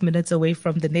 55 minutes away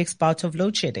from the next bout of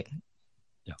load shedding.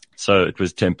 Yeah. So it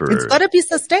was temporary. It's got to be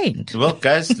sustained. Well,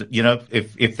 guys,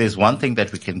 if there's one thing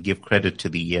that we can give credit to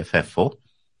the EFF for,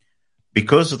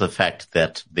 because of the fact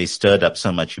that they stirred up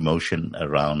so much emotion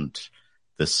around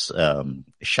this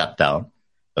shutdown,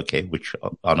 which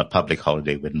on a public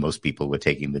holiday when most people were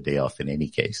taking the day off in any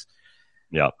case.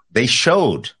 Yeah. They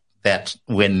showed that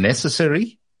when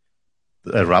necessary,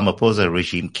 the Ramaphosa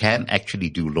regime can actually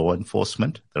do law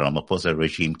enforcement. The Ramaphosa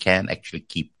regime can actually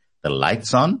keep the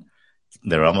lights on.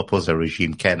 The Ramaphosa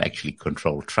regime can actually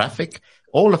control traffic.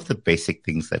 all of the basic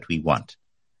things that we want.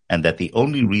 And that the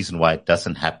only reason why it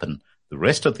doesn't happen the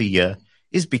rest of the year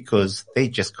is because they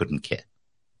just couldn't care.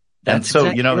 And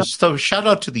so, so shout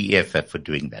out to the EFF for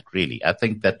doing that, really. I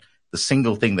think that the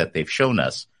single thing that they've shown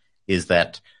us is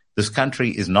that this country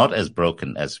is not as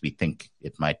broken as we think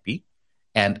it might be.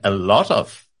 And a lot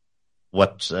of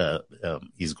what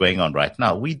is going on right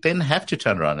now, we then have to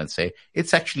turn around and say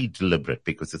it's actually deliberate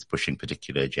because it's pushing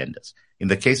particular agendas. In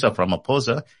the case of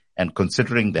Ramaphosa, and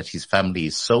considering that his family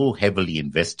is so heavily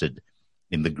invested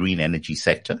in the green energy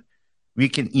sector, we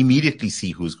can immediately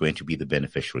see who's going to be the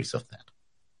beneficiaries of that.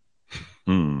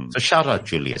 So shout out,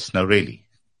 Julius. No, really.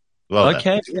 Well,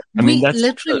 okay.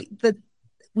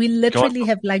 We literally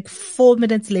have like 4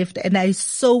 minutes left, and I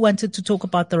so wanted to talk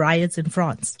about the riots in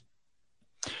France.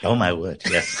 Oh my word!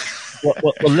 Yes.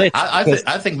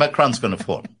 I think Macron's going to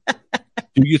fall. Do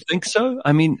you think so?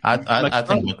 I mean, I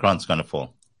think Macron's going to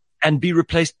fall. And be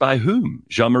replaced by whom?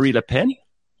 Jean-Marie Le Pen?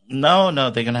 No,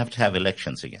 they're going to have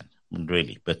elections again,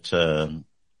 really. But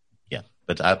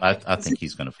but I think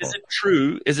he's going to fall.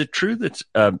 Is it true that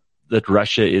that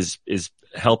Russia is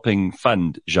helping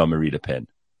fund Jean-Marie Le Pen?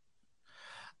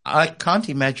 I can't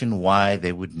imagine why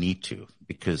they would need to,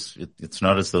 because it's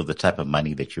not as though the type of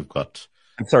money that you've got.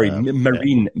 I'm sorry,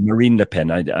 Marine Le Pen.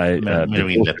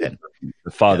 Marine Le Pen.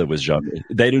 The father was Jean.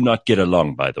 They do not get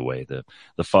along, by the way.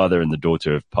 The father and the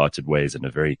daughter have parted ways in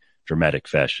a very dramatic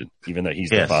fashion, even though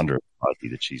he's the founder of the party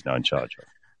that she's now in charge of.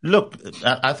 Look,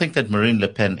 I think that Marine Le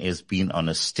Pen has been on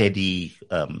a steady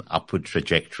upward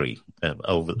trajectory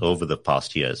over the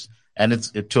past years. And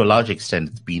it's to a large extent,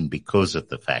 it's been because of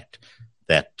the fact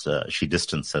that she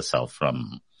distanced herself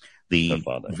from the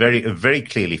very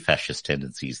clearly fascist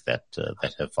tendencies that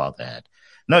her father had.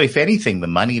 No, if anything, the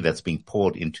money that's being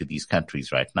poured into these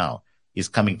countries right now is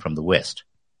coming from the West.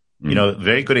 A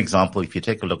very good example, if you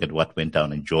take a look at what went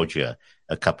down in Georgia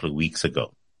a couple of weeks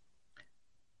ago,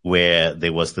 where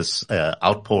there was this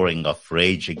outpouring of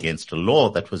rage against a law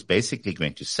that was basically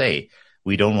going to say,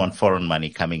 we don't want foreign money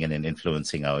coming in and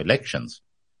influencing our elections.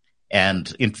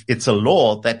 And it's a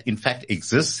law that, in fact,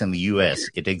 exists in the US.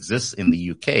 It exists in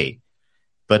the UK.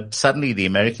 But suddenly the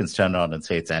Americans turn around and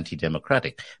say it's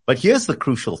anti-democratic. But here's the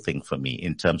crucial thing for me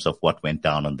in terms of what went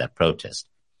down on that protest.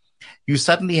 You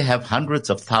suddenly have hundreds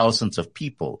of thousands of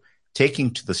people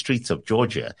taking to the streets of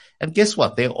Georgia. And guess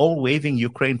what? They're all waving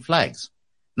Ukraine flags.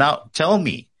 Now, tell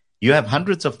me, you have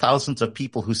hundreds of thousands of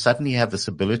people who suddenly have this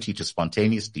ability to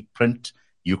spontaneously print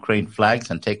Ukraine flags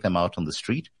and take them out on the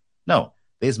street? No.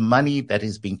 There's money that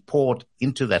is being poured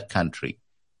into that country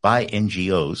by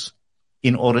NGOs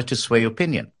in order to sway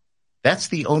opinion. That's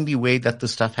the only way that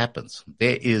this stuff happens.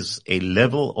 There is a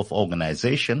level of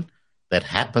organization that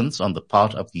happens on the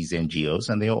part of these NGOs,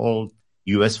 and they're all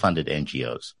US-funded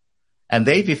NGOs. And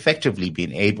they've effectively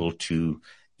been able to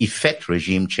effect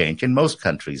regime change in most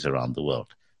countries around the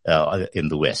world, in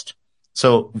the West.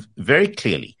 So very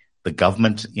clearly, the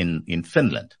government in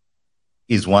Finland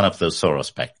is one of those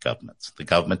Soros-backed governments. The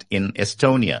government in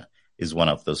Estonia is one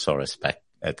of those Soros-backed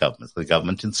governments. The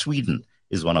government in Sweden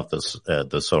is one of those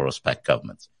Soros-backed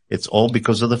governments. It's all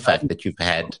because of the fact that you've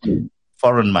had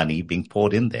foreign money being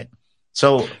poured in there.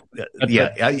 So,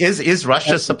 is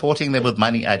Russia supporting them with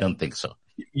money? I don't think so.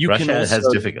 Russia has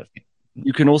difficulty.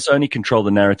 You can also only control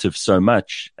the narrative so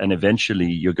much, and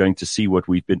eventually you're going to see what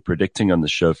we've been predicting on the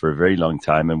show for a very long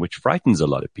time, and which frightens a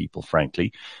lot of people,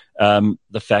 frankly.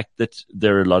 The fact that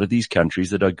there are a lot of these countries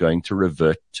that are going to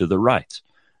revert to the right.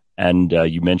 And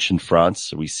you mentioned France.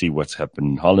 So we see what's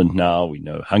happened in Holland now. We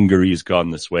know Hungary has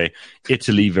gone this way.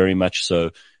 Italy very much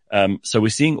so. So we're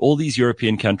seeing all these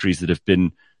European countries that have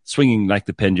been swinging like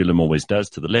the pendulum always does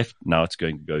to the left. Now it's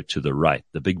going to go to the right.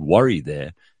 The big worry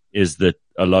there is that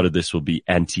a lot of this will be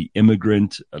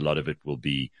anti-immigrant. A lot of it will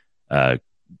be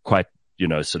quite,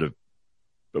 sort of,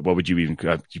 what would you even,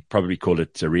 you'd probably call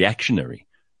it reactionary,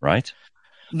 right?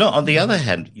 No, on the other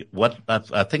hand, what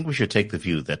I think we should take the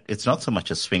view that it's not so much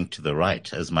a swing to the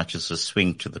right as much as a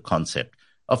swing to the concept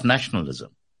of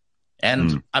nationalism.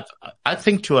 And I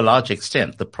think to a large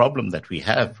extent, the problem that we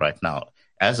have right now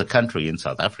as a country in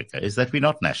South Africa is that we're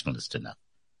not nationalist enough.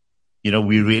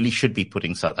 We really should be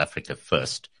putting South Africa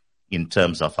first in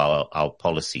terms of our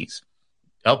policies.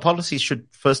 Our policies should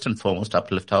first and foremost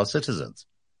uplift our citizens.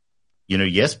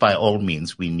 Yes, by all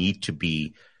means, we need to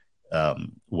be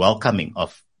welcoming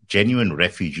of genuine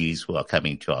refugees who are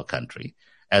coming to our country,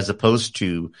 as opposed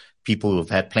to people who've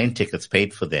had plane tickets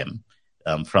paid for them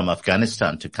from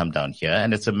Afghanistan to come down here.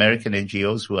 And it's American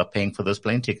NGOs who are paying for those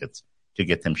plane tickets to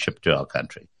get them shipped to our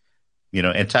country.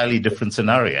 Entirely different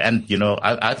scenario. And,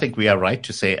 I think we are right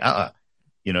to say,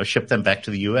 ship them back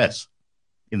to the US.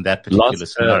 in that particular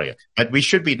scenario. But we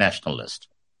should be nationalist.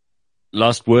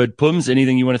 Last word, Pums.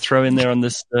 Anything you want to throw in there on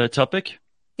this topic?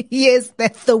 Yes,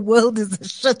 that the world is a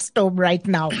shitstorm right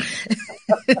now.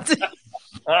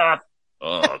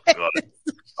 Oh, God.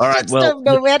 All right. Well,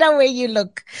 no matter where you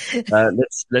look.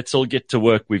 let's all get to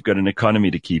work. We've got an economy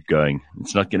to keep going.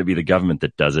 It's not going to be the government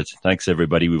that does it. Thanks,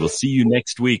 everybody. We will see you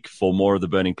next week for more of The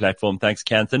Burning Platform. Thanks,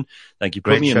 Kanthan. Thank you,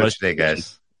 Great Pumi. show today,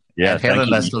 guys. Yeah, and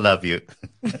Helen, I still love you.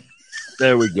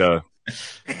 There we go.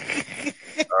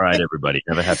 All right, everybody.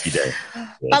 Have a happy day.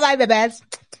 Yes. Bye-bye, babies.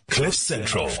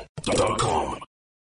 CliffCentral.com